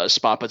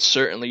spot, but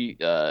certainly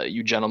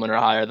you gentlemen are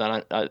higher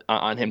than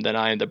on him than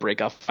I am. The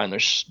breakout finder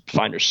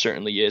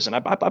certainly is, and I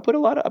put a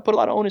lot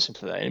of onus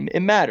into that. And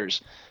it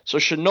matters. So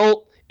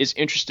Shenault is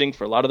interesting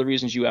for a lot of the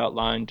reasons you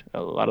outlined,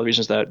 a lot of the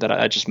reasons that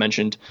I just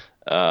mentioned.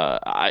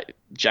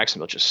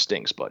 Jacksonville just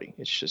stinks, buddy.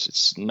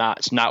 It's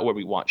not where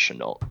we want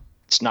Shenault.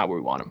 It's not where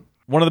we want him.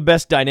 One of the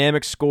best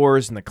dynamic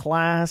scorers in the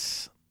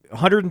class.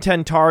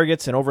 110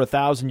 targets and over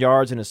 1,000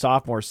 yards in his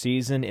sophomore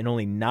season in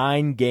only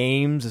 9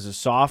 games as a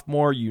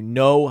sophomore. You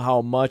know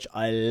how much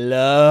I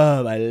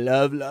love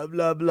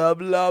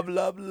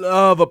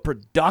a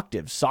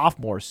productive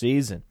sophomore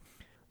season.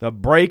 The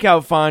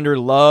breakout finder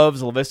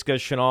loves Laviska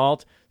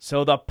Shenault,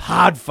 so the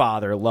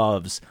podfather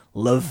loves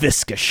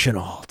Laviska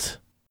Shenault.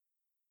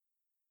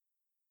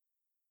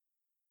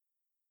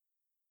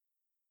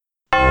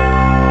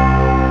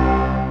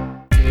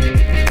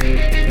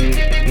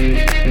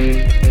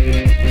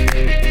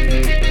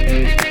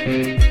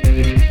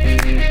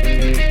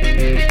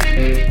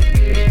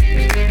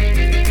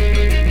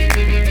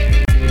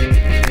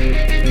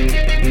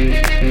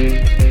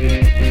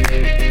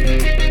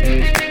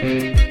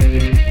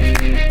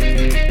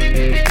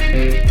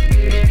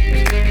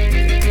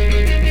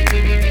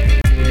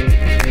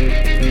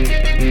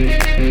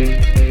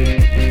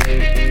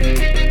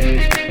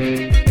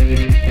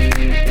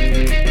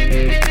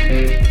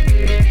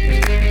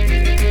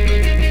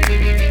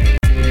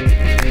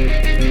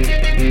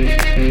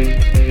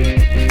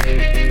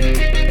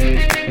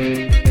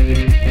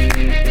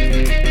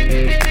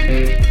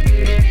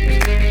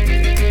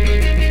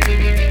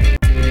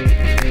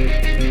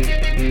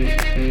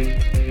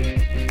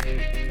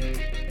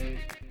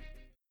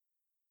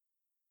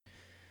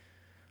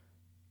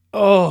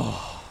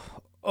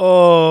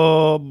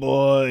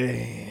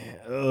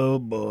 Oh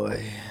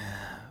boy.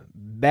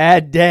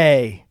 Bad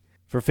day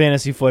for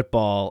fantasy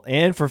football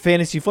and for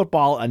fantasy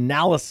football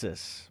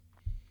analysis.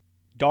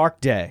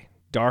 Dark day.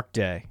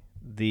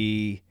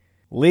 The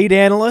lead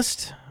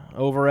analyst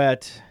over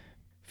at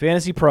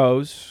Fantasy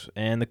Pros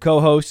and the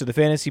co-host of the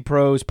Fantasy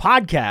Pros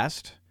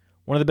podcast,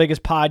 one of the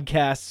biggest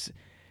podcasts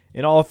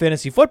in all of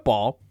fantasy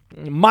football,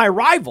 my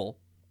rival,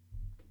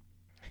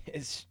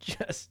 is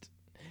just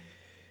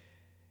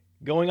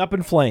going up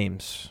in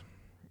flames.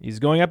 He's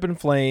going up in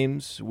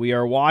flames. We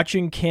are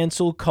watching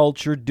cancel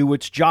culture do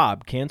its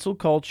job. Cancel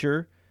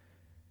culture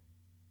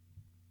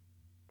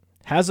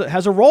has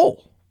a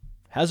role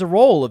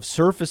of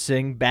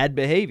surfacing bad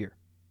behavior.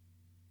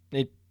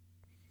 It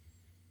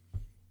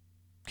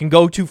can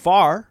go too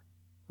far,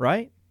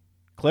 right?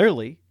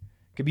 Clearly.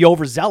 It could be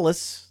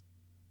overzealous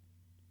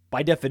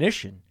by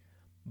definition.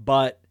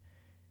 But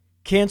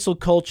cancel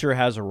culture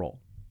has a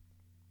role.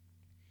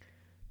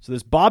 So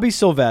this Bobby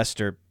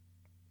Sylvester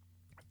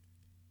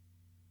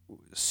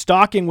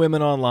stalking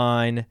women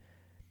online,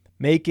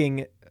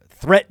 making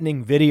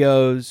threatening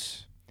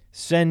videos,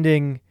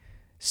 sending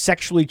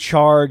sexually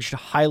charged,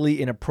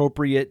 highly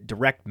inappropriate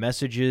direct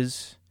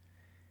messages.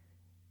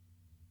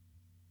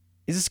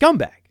 He's a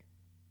scumbag,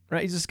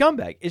 right? He's a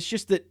scumbag. It's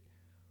just that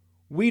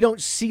we don't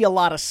see a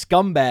lot of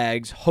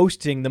scumbags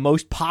hosting the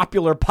most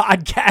popular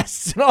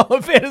podcasts in all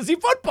of fantasy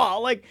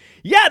football. Like,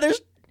 yeah,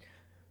 there's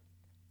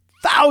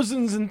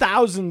thousands and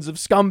thousands of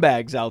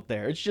scumbags out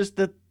there. It's just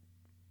that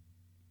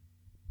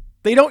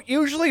they don't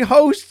usually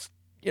host,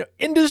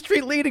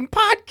 industry-leading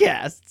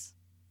podcasts.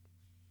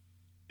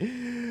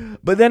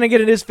 But then again,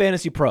 it is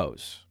Fantasy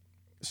Pros.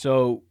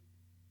 So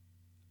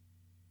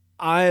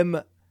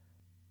I'm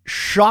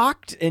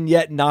shocked and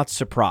yet not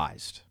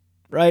surprised,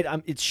 right?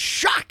 It's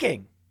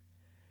shocking.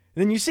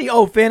 And then you see,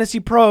 Fantasy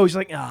Pros, you're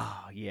like,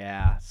 oh,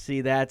 yeah,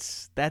 see,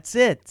 that's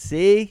it.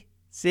 See?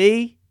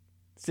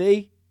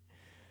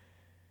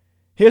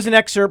 Here's an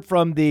excerpt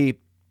from the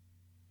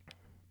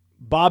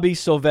Bobby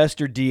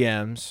Sylvester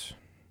DMs.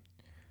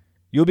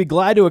 You'll be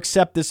glad to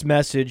accept this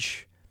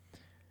message,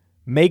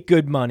 make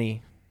good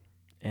money,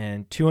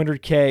 and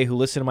 200K who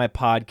listen to my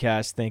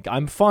podcast think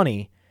I'm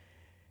funny,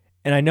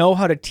 and I know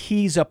how to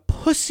tease a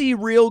pussy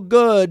real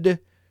good,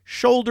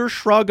 shoulder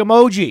shrug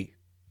emoji.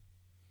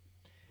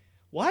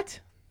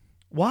 What?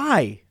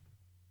 Why?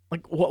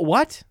 Like,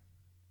 what?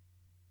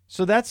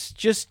 So that's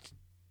just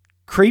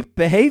creep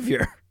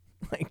behavior.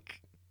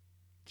 Like,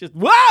 just,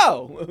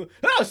 whoa!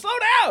 Oh, slow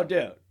down,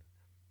 dude.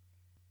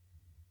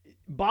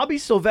 Bobby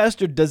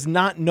Sylvester does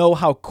not know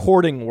how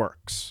courting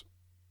works.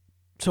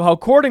 So how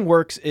courting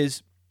works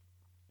is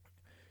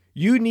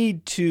you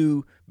need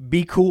to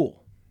be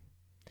cool.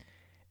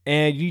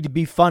 And you need to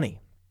be funny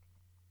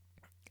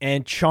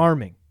and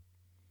charming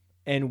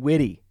and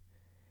witty.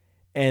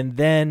 And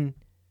then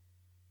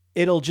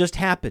it'll just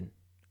happen.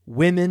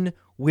 Women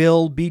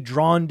will be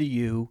drawn to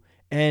you,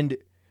 and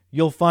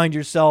you'll find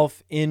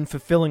yourself in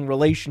fulfilling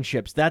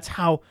relationships. That's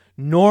how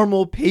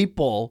normal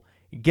people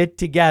get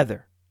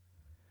together.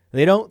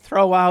 They don't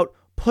throw out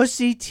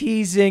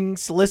pussy-teasing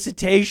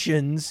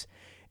solicitations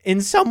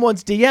in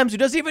someone's DMs who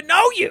doesn't even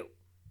know you.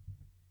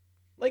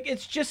 Like,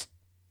 it's just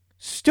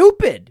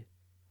stupid,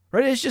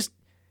 right? It's just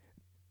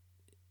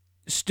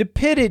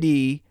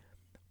stupidity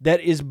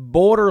that is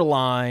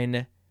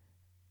borderline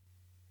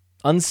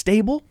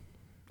unstable.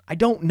 I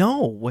don't know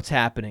what's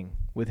happening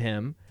with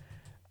him.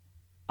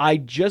 I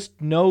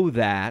just know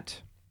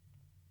that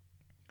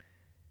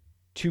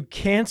to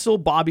cancel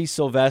Bobby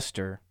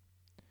Sylvester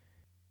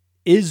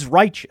is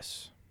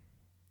righteous.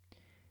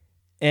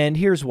 And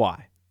here's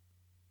why.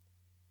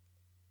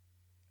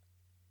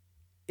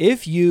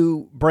 If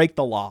you break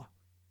the law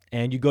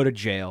and you go to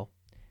jail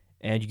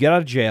and you get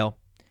out of jail,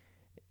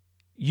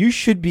 you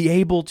should be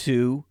able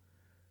to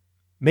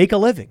make a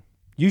living.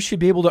 You should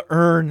be able to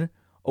earn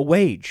a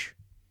wage.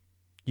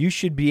 You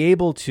should be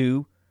able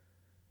to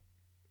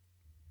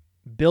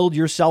build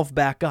yourself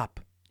back up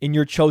in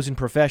your chosen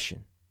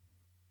profession.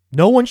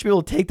 No one should be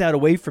able to take that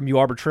away from you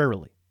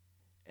arbitrarily.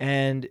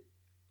 And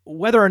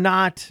whether or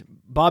not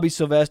Bobby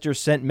Sylvester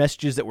sent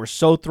messages that were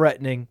so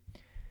threatening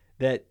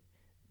that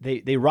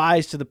they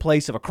rise to the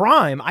place of a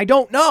crime, I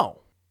don't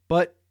know.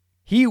 But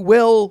he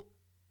will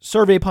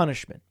serve a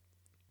punishment.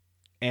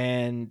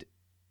 And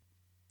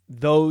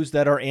those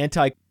that are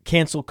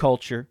anti-cancel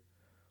culture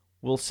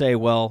will say,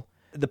 well,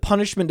 the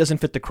punishment doesn't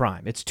fit the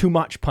crime. It's too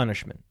much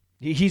punishment.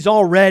 He's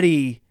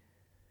already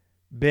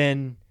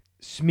been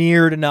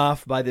smeared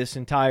enough by this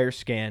entire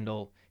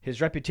scandal.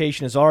 His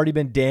reputation has already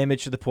been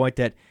damaged to the point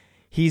that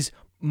he's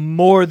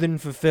more than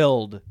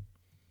fulfilled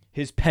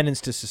his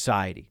penance to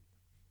society.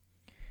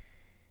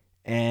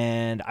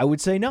 And I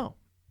would say no.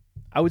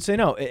 I would say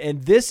no.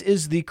 And this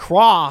is the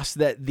cross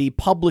that the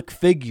public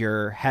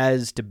figure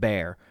has to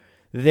bear.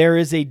 There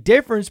is a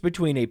difference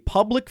between a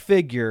public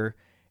figure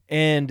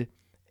and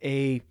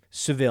a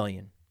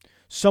civilian.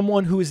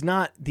 Someone who is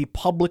not the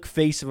public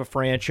face of a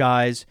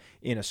franchise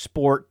in a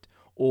sport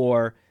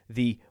or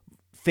the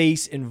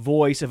face and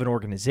voice of an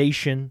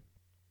organization.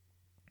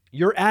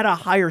 You're at a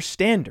higher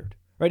standard,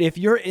 right? If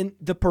you're in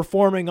the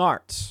performing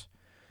arts,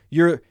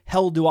 you're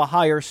held to a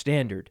higher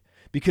standard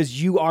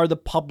because you are the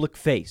public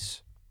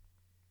face.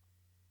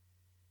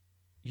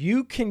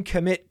 You can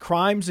commit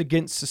crimes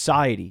against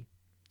society,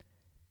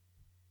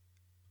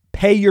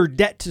 pay your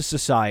debt to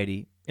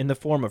society in the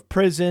form of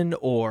prison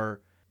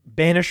or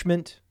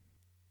banishment,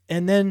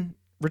 and then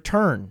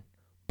return,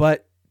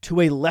 but to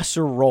a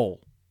lesser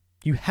role.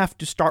 You have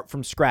to start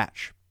from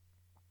scratch.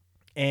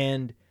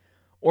 And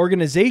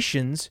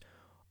organizations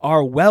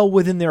are well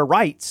within their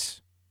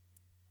rights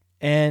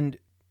and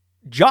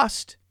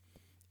just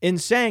in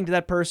saying to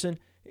that person,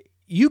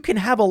 you can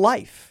have a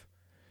life.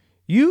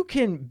 You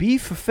can be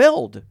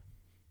fulfilled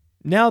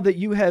now that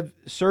you have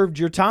served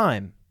your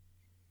time.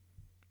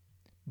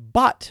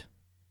 But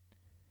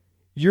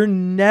you're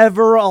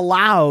never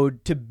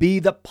allowed to be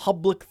the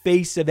public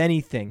face of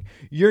anything.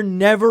 You're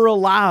never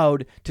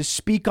allowed to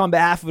speak on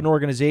behalf of an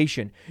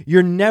organization.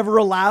 You're never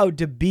allowed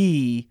to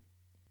be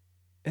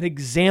an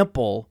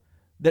example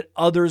that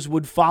others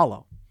would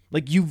follow.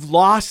 Like, you've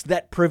lost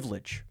that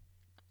privilege.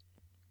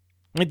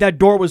 Like, that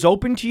door was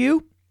open to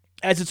you,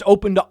 as it's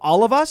open to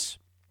all of us,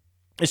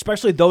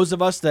 especially those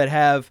of us that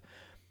have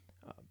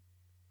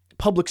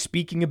public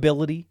speaking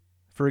ability,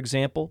 for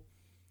example.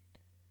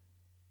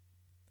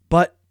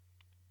 But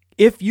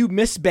if you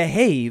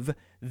misbehave,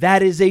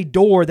 that is a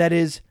door that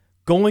is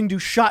going to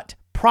shut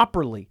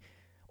properly.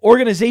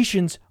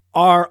 Organizations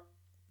are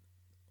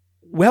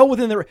well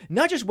within their,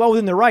 not just well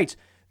within their rights,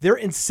 they're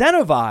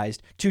incentivized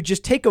to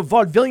just take a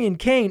vaudevillian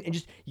cane and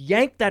just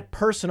yank that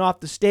person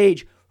off the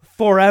stage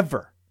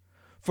forever.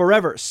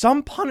 Forever.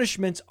 Some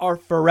punishments are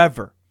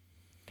forever.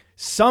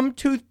 Some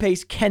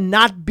toothpaste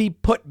cannot be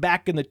put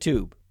back in the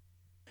tube.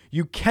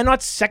 You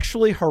cannot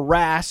sexually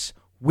harass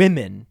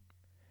women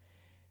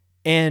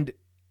and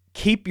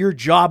keep your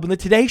job in the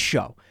Today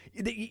Show.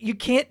 You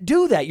can't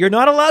do that. You're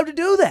not allowed to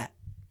do that.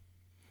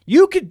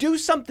 You could do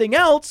something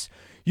else.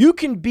 You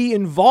can be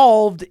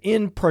involved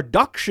in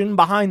production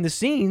behind the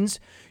scenes.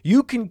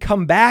 You can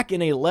come back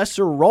in a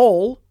lesser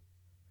role.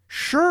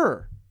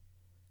 Sure.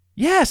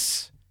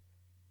 Yes.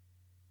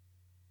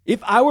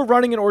 If I were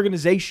running an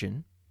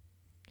organization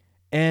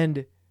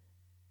and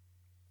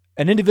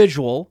an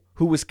individual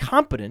who was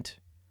competent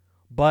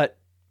but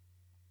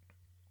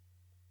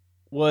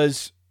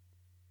was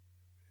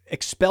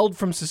expelled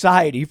from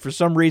society for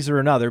some reason or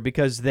another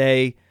because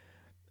they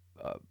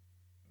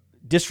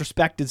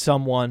disrespected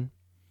someone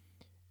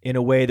in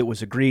a way that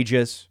was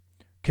egregious,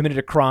 committed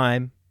a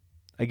crime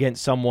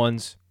against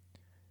someone's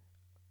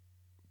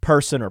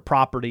person or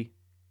property,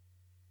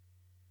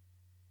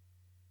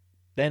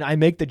 then I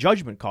make the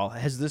judgment call.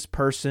 Has this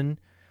person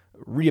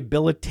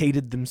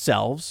rehabilitated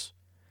themselves?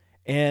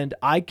 And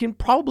I can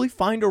probably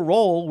find a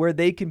role where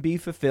they can be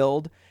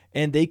fulfilled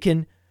and they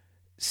can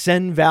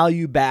send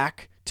value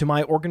back to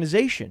my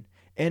organization.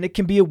 And it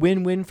can be a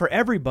win-win for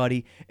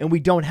everybody. And we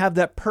don't have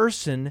that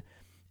person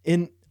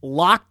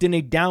locked in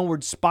a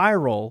downward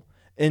spiral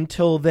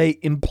until they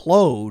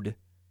implode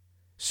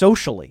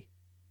socially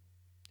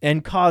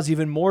and cause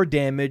even more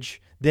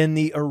damage than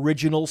the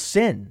original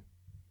sin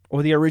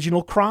or the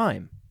original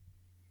crime.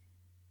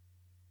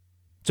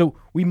 So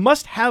we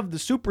must have the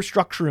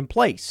superstructure in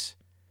place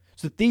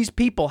so that these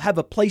people have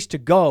a place to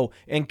go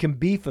and can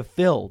be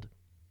fulfilled,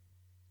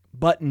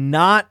 but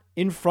not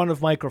in front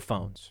of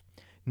microphones,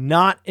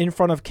 not in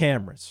front of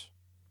cameras,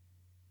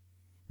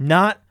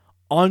 not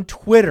on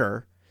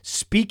Twitter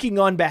speaking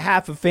on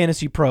behalf of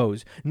Fantasy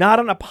Pros, not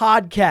on a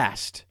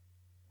podcast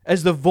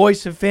as the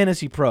voice of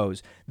Fantasy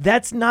Pros.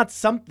 That's not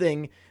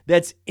something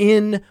that's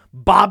in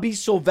Bobby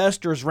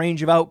Sylvester's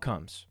range of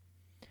outcomes.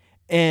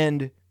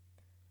 And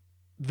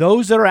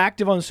those that are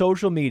active on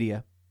social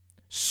media,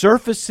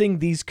 surfacing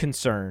these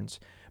concerns,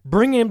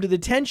 bringing them to the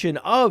attention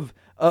of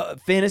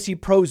Fantasy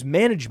Pros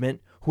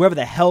management, whoever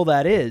the hell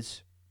that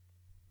is,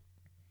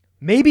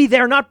 maybe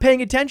they're not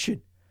paying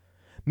attention.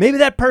 Maybe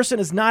that person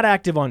is not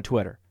active on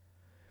Twitter.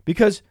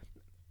 Because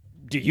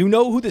do you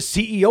know who the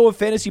CEO of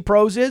Fantasy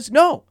Pros is?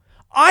 No.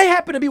 I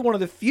happen to be one of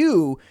the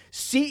few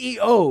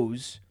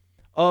CEOs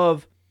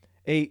of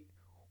a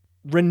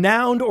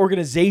renowned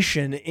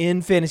organization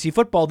in fantasy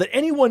football that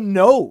anyone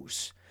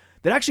knows,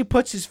 that actually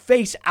puts his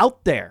face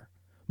out there.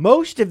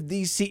 Most of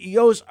these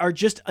CEOs are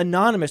just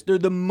anonymous. They're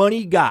the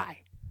money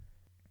guy.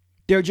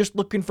 They're just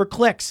looking for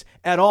clicks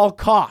at all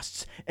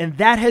costs. And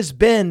that has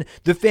been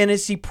the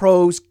Fantasy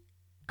Pros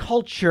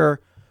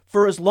culture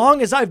for as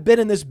long as I've been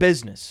in this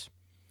business.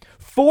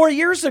 4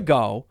 years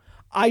ago,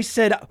 I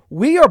said,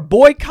 we are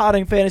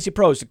boycotting Fantasy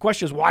Pros. The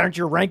question is, why aren't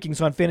your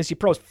rankings on Fantasy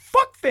Pros?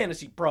 Fuck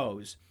Fantasy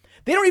Pros.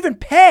 They don't even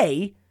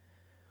pay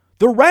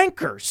the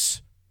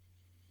rankers.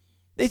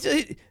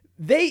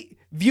 They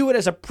view it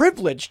as a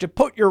privilege to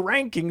put your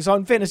rankings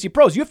on Fantasy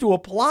Pros. You have to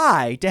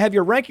apply to have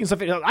your rankings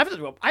on. I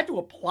have to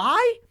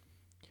apply?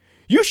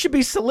 You should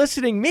be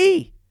soliciting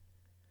me.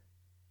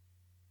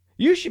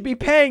 You should be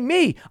paying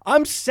me.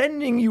 I'm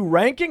sending you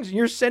rankings and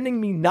you're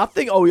sending me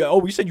nothing. Oh, yeah. Oh,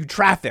 we send you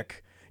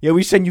traffic. Yeah,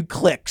 we send you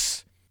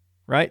clicks,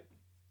 right?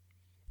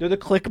 They're the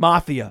click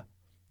mafia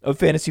of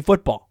fantasy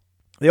football.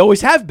 They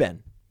always have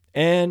been.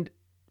 And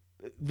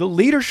the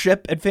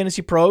leadership at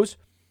Fantasy Pros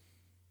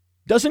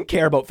doesn't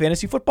care about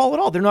fantasy football at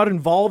all. They're not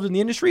involved in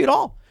the industry at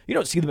all. You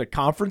don't see them at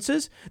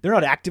conferences. They're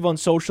not active on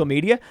social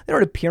media. They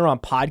don't appear on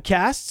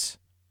podcasts.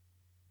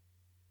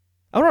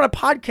 I went on a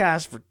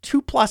podcast for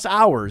 2+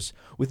 hours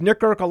with Nick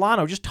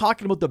Ercolano just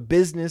talking about the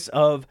business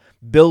of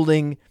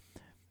building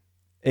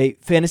a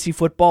fantasy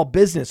football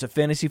business, a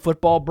fantasy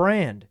football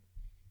brand.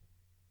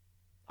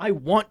 I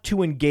want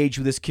to engage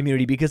with this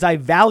community because I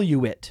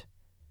value it.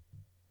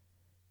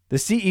 The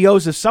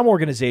CEOs of some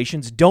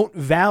organizations don't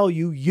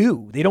value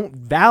you. They don't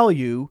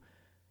value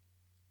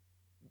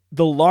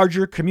the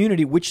larger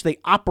community which they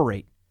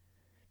operate.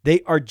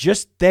 They are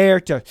just there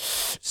to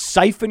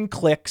siphon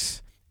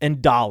clicks and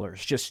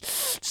dollars. Just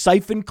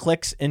siphon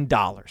clicks and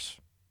dollars.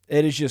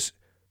 It is just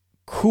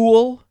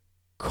cool,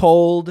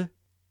 cold,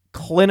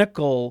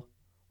 clinical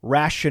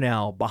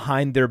rationale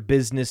behind their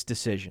business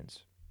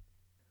decisions.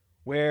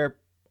 Where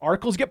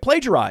articles get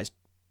plagiarized,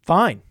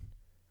 fine.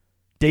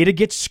 Data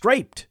gets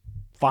scraped,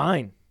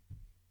 fine.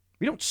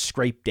 We don't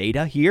scrape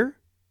data here.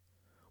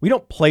 We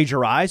don't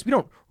plagiarize. We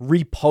don't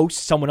repost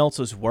someone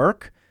else's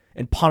work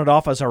and pawn it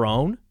off as our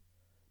own.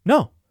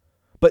 No.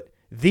 But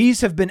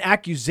these have been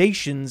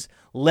accusations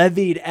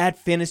levied at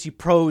Fantasy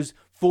Pros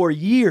for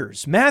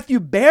years. Matthew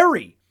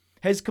Berry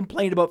has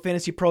complained about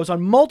Fantasy Pros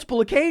on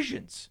multiple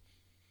occasions.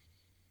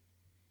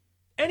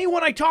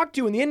 Anyone I talk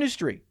to in the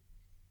industry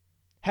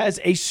has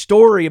a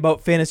story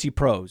about Fantasy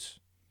Pros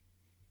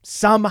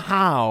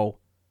somehow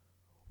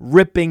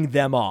ripping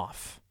them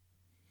off.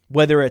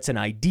 Whether it's an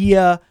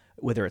idea,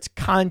 whether it's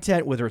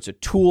content, whether it's a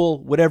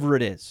tool, whatever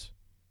it is.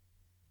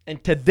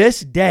 And to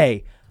this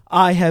day,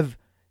 I have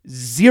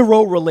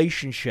zero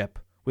relationship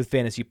with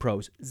Fantasy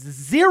Pros.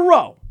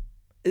 Zero.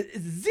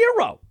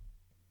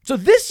 So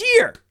this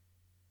year,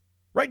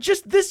 right,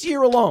 just this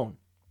year alone,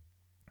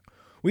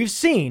 we've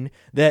seen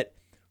that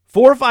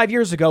 4 or 5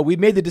 years ago, we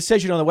made the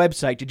decision on the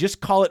website to just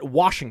call it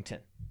Washington.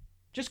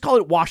 Just call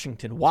it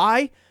Washington.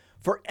 Why?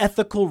 For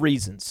ethical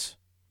reasons.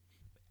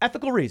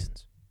 Ethical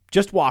reasons.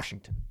 Just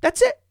Washington.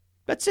 That's it.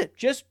 That's it.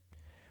 Just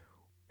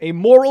a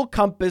moral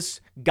compass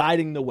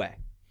guiding the way.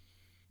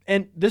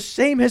 And the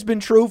same has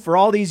been true for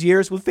all these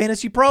years with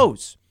Fantasy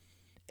Pros.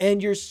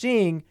 And you're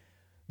seeing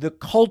the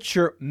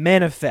culture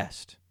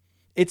manifest.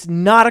 It's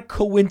not a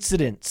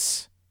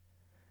coincidence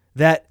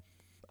that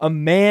a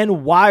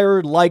man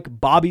wired like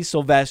Bobby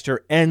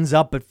Sylvester ends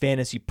up at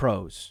Fantasy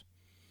Pros,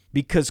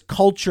 because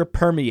culture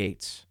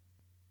permeates.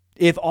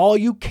 If all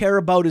you care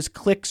about is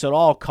clicks at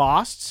all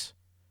costs,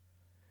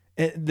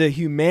 the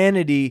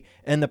humanity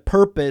and the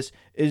purpose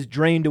is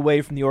drained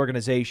away from the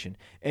organization,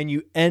 and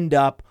you end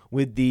up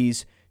with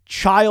these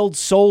child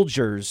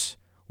soldiers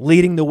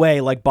leading the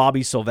way like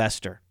Bobby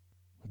Sylvester.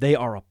 They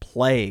are a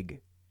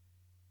plague.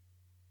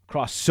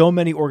 across so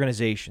many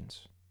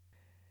organizations.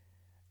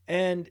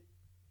 And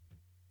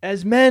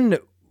as men,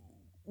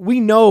 we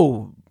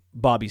know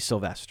Bobby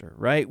Sylvester,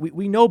 right?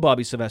 We know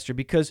Bobby Sylvester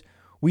because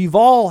we've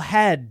all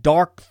had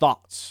dark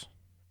thoughts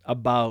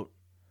about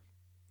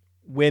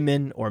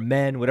women or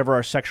men, whatever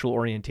our sexual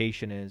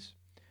orientation is.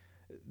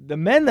 The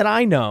men that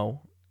I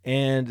know,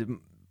 and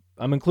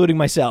I'm including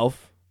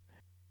myself,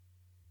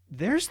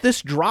 there's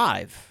this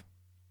drive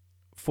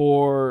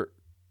for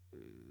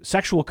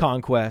sexual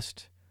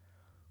conquest,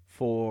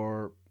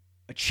 for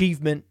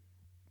achievement,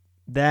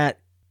 that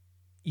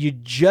you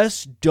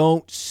just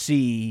don't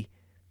see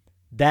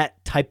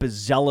that type of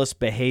zealous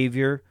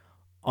behavior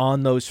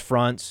on those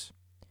fronts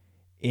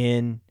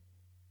in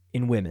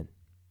women.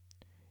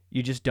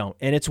 You just don't.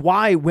 And it's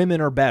why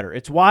women are better.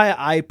 It's why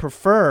I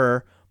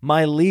prefer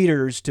my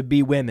leaders to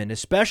be women,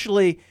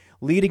 especially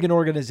leading an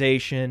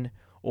organization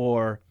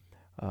or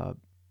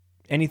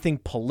anything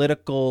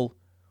political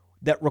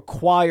that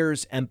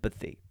requires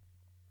empathy.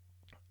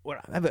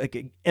 I have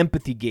an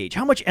empathy gauge.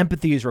 How much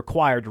empathy is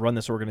required to run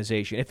this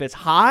organization? If it's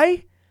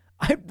high,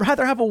 I'd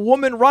rather have a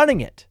woman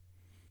running it,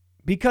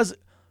 because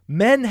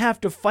men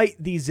have to fight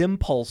these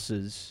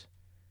impulses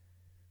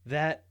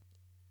that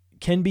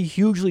can be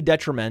hugely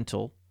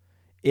detrimental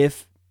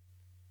if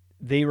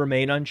they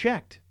remain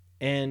unchecked.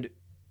 And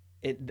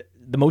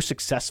the most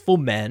successful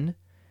men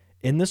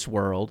in this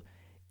world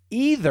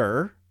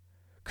either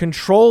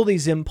control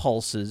these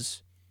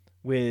impulses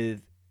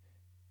with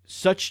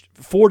such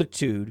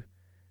fortitude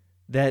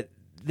that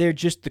they're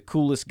just the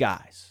coolest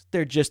guys.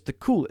 They're just the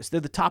coolest. They're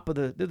the top of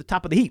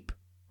the heap,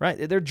 right?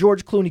 They're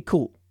George Clooney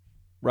cool,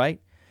 right?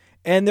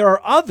 And there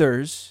are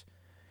others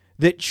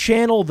that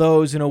channel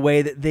those in a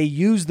way that they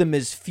use them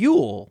as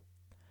fuel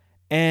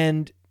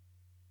and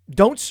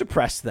don't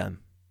suppress them.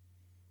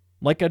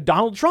 Like a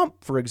Donald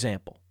Trump, for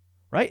example,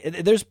 right?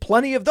 There's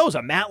plenty of those.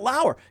 A Matt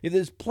Lauer.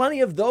 There's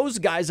plenty of those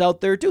guys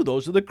out there too.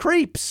 Those are the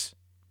creeps.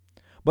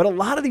 But a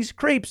lot of these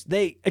creeps,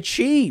 they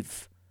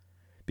achieve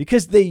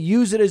because they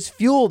use it as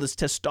fuel. This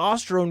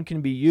testosterone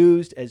can be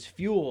used as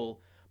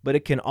fuel, but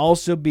it can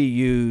also be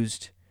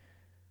used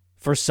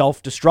for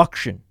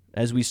self-destruction,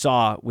 as we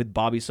saw with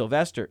Bobby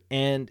Sylvester.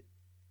 And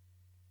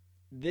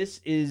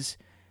this is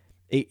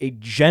a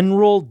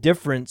general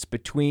difference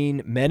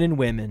between men and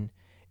women,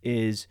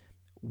 is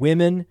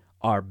women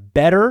are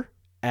better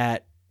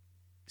at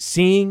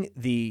seeing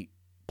the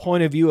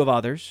point of view of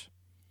others.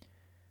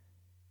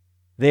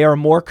 They are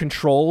more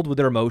controlled with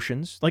their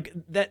emotions. Like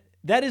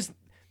that is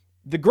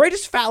the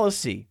greatest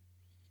fallacy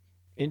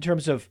in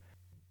terms of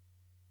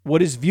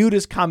what is viewed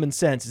as common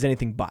sense is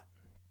anything but.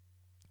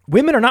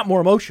 Women are not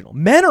more emotional.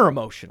 Men are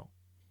emotional.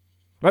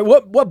 Right?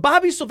 What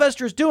Bobby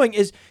Sylvester is doing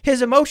is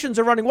his emotions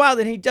are running wild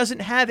and he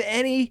doesn't have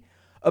any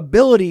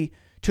ability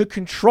to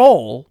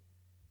control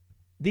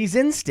these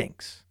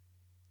instincts.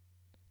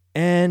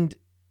 And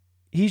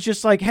he's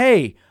just like,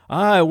 hey,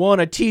 I want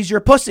to tease your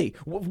pussy.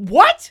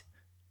 What?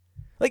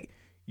 Like,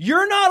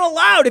 you're not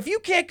allowed. If you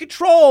can't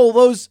control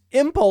those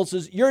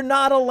impulses, you're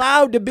not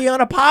allowed to be on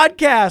a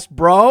podcast,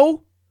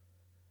 bro.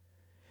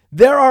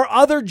 There are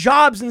other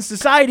jobs in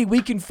society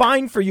we can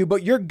find for you,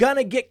 but you're going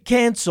to get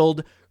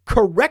canceled,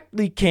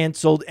 correctly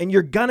canceled, and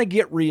you're going to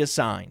get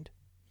reassigned.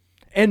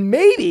 And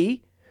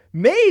maybe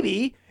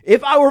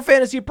if I were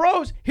Fantasy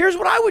Pros, here's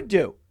what I would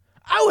do.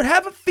 I would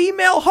have a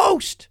female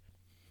host.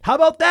 How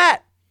about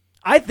that?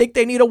 I think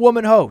they need a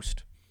woman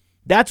host.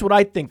 That's what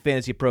I think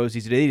Fantasy Pros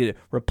needs to do. They need to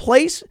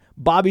replace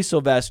Bobby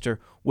Sylvester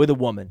with a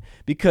woman,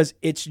 because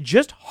it's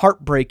just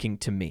heartbreaking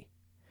to me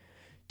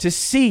to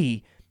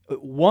see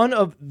one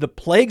of the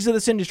plagues of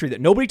this industry that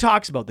nobody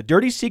talks about. The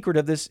dirty secret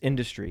of this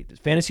industry, the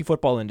fantasy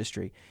football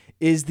industry,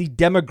 is the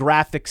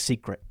demographic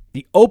secret,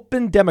 the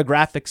open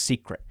demographic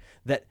secret,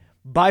 that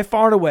by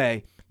far and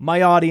away,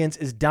 my audience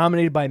is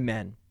dominated by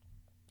men.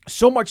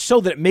 So much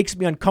so that it makes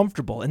me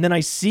uncomfortable. And then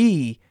I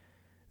see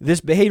this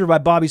behavior by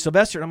Bobby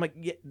Sylvester, and I'm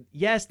like,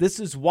 yes, this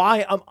is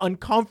why I'm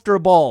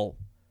uncomfortable.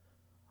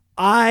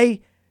 I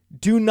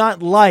do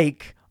not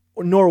like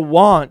nor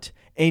want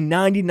a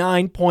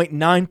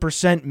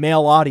 99.9%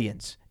 male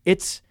audience.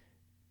 It's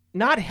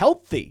not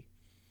healthy.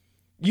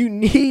 You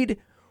need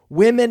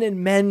women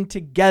and men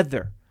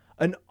together.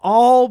 An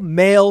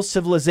all-male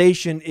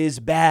civilization is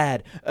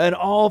bad. An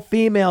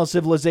all-female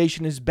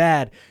civilization is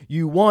bad.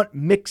 You want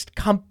mixed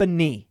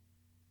company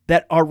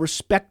that are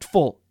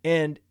respectful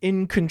and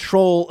in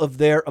control of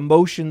their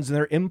emotions and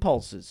their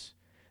impulses.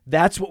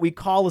 That's what we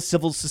call a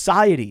civil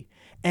society.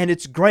 And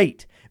it's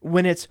great.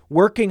 When it's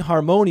working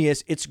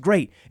harmonious, it's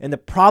great. And the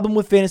problem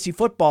with fantasy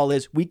football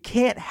is we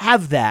can't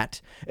have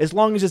that as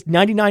long as it's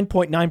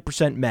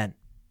 99.9% men,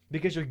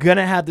 because you're going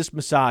to have this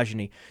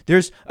misogyny.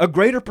 There's a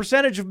greater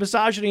percentage of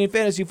misogyny in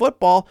fantasy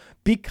football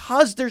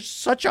because there's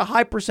such a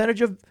high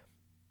percentage of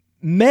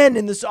men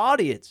in this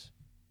audience.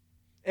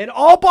 And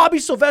all Bobby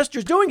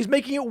Sylvester's doing is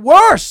making it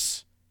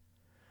worse.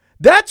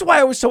 That's why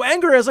I was so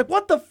angry. I was like,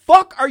 what the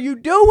fuck are you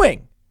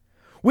doing?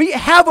 We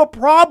have a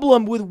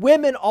problem with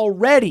women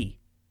already.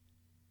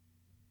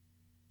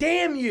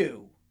 Damn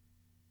you.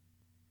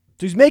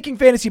 So he's making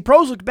Fantasy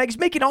Pros look bad. He's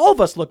making all of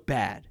us look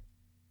bad.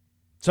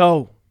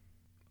 So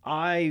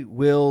I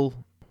will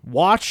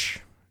watch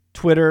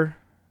Twitter,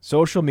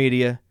 social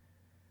media,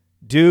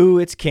 do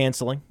its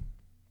canceling.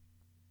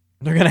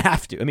 They're going to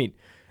have to. I mean,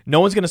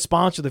 no one's going to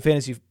sponsor the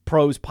Fantasy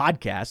Pros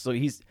podcast. So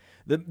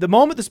the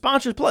moment the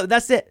sponsors play,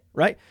 that's it,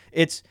 right?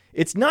 It's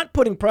not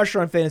putting pressure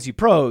on Fantasy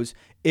Pros.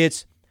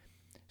 It's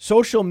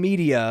social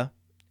media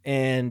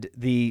and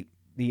the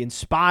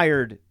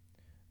inspired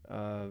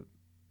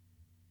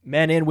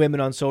men and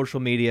women on social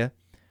media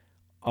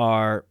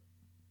are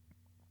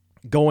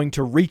going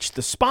to reach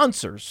the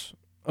sponsors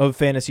of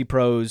Fantasy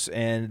Pros,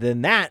 and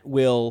then that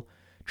will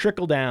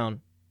trickle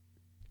down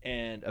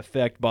and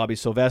affect Bobby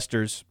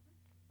Sylvester's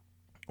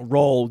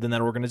role in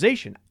that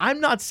organization.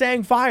 I'm not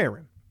saying fire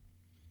him.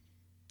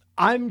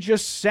 I'm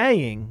just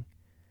saying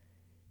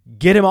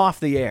get him off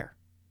the air.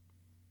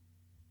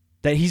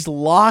 That he's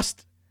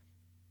lost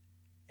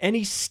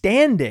any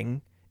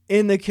standing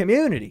in the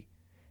community.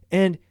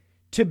 And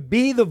to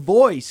be the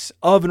voice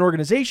of an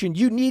organization,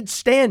 you need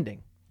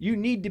standing. You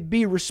need to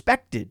be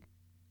respected.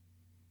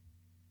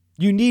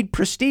 You need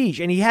prestige,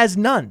 and he has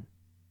none.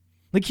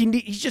 Like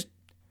he's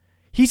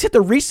hit the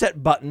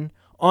reset button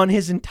on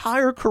his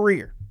entire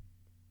career.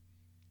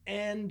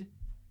 And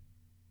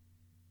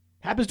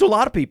happens to a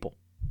lot of people.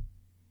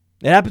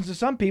 It happens to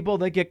some people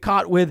that get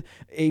caught with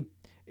a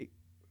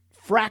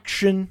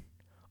fraction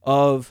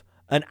of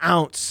an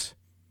ounce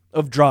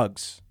of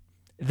drugs.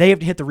 They have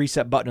to hit the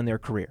reset button in their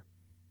career.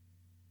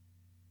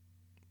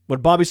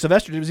 What Bobby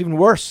Sylvester did was even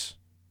worse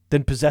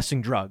than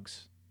possessing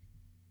drugs.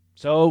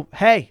 So,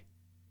 hey,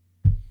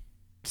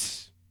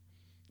 this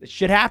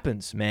shit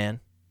happens, man.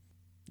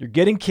 You're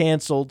getting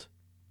canceled.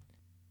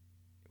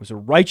 It was a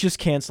righteous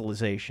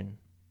cancelization.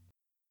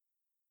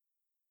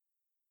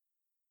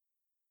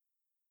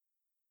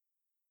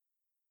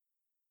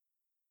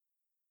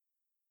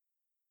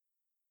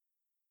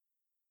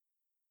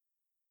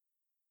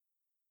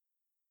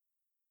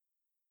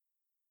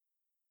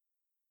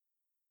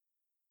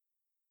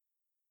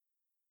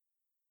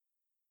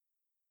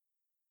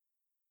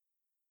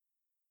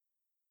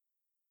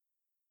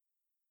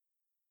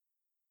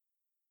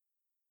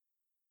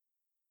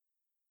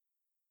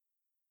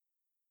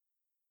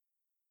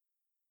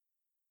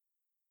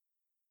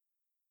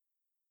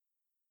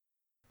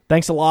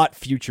 Thanks a lot,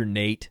 future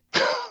Nate.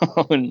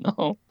 Oh,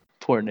 no.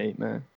 Poor Nate, man.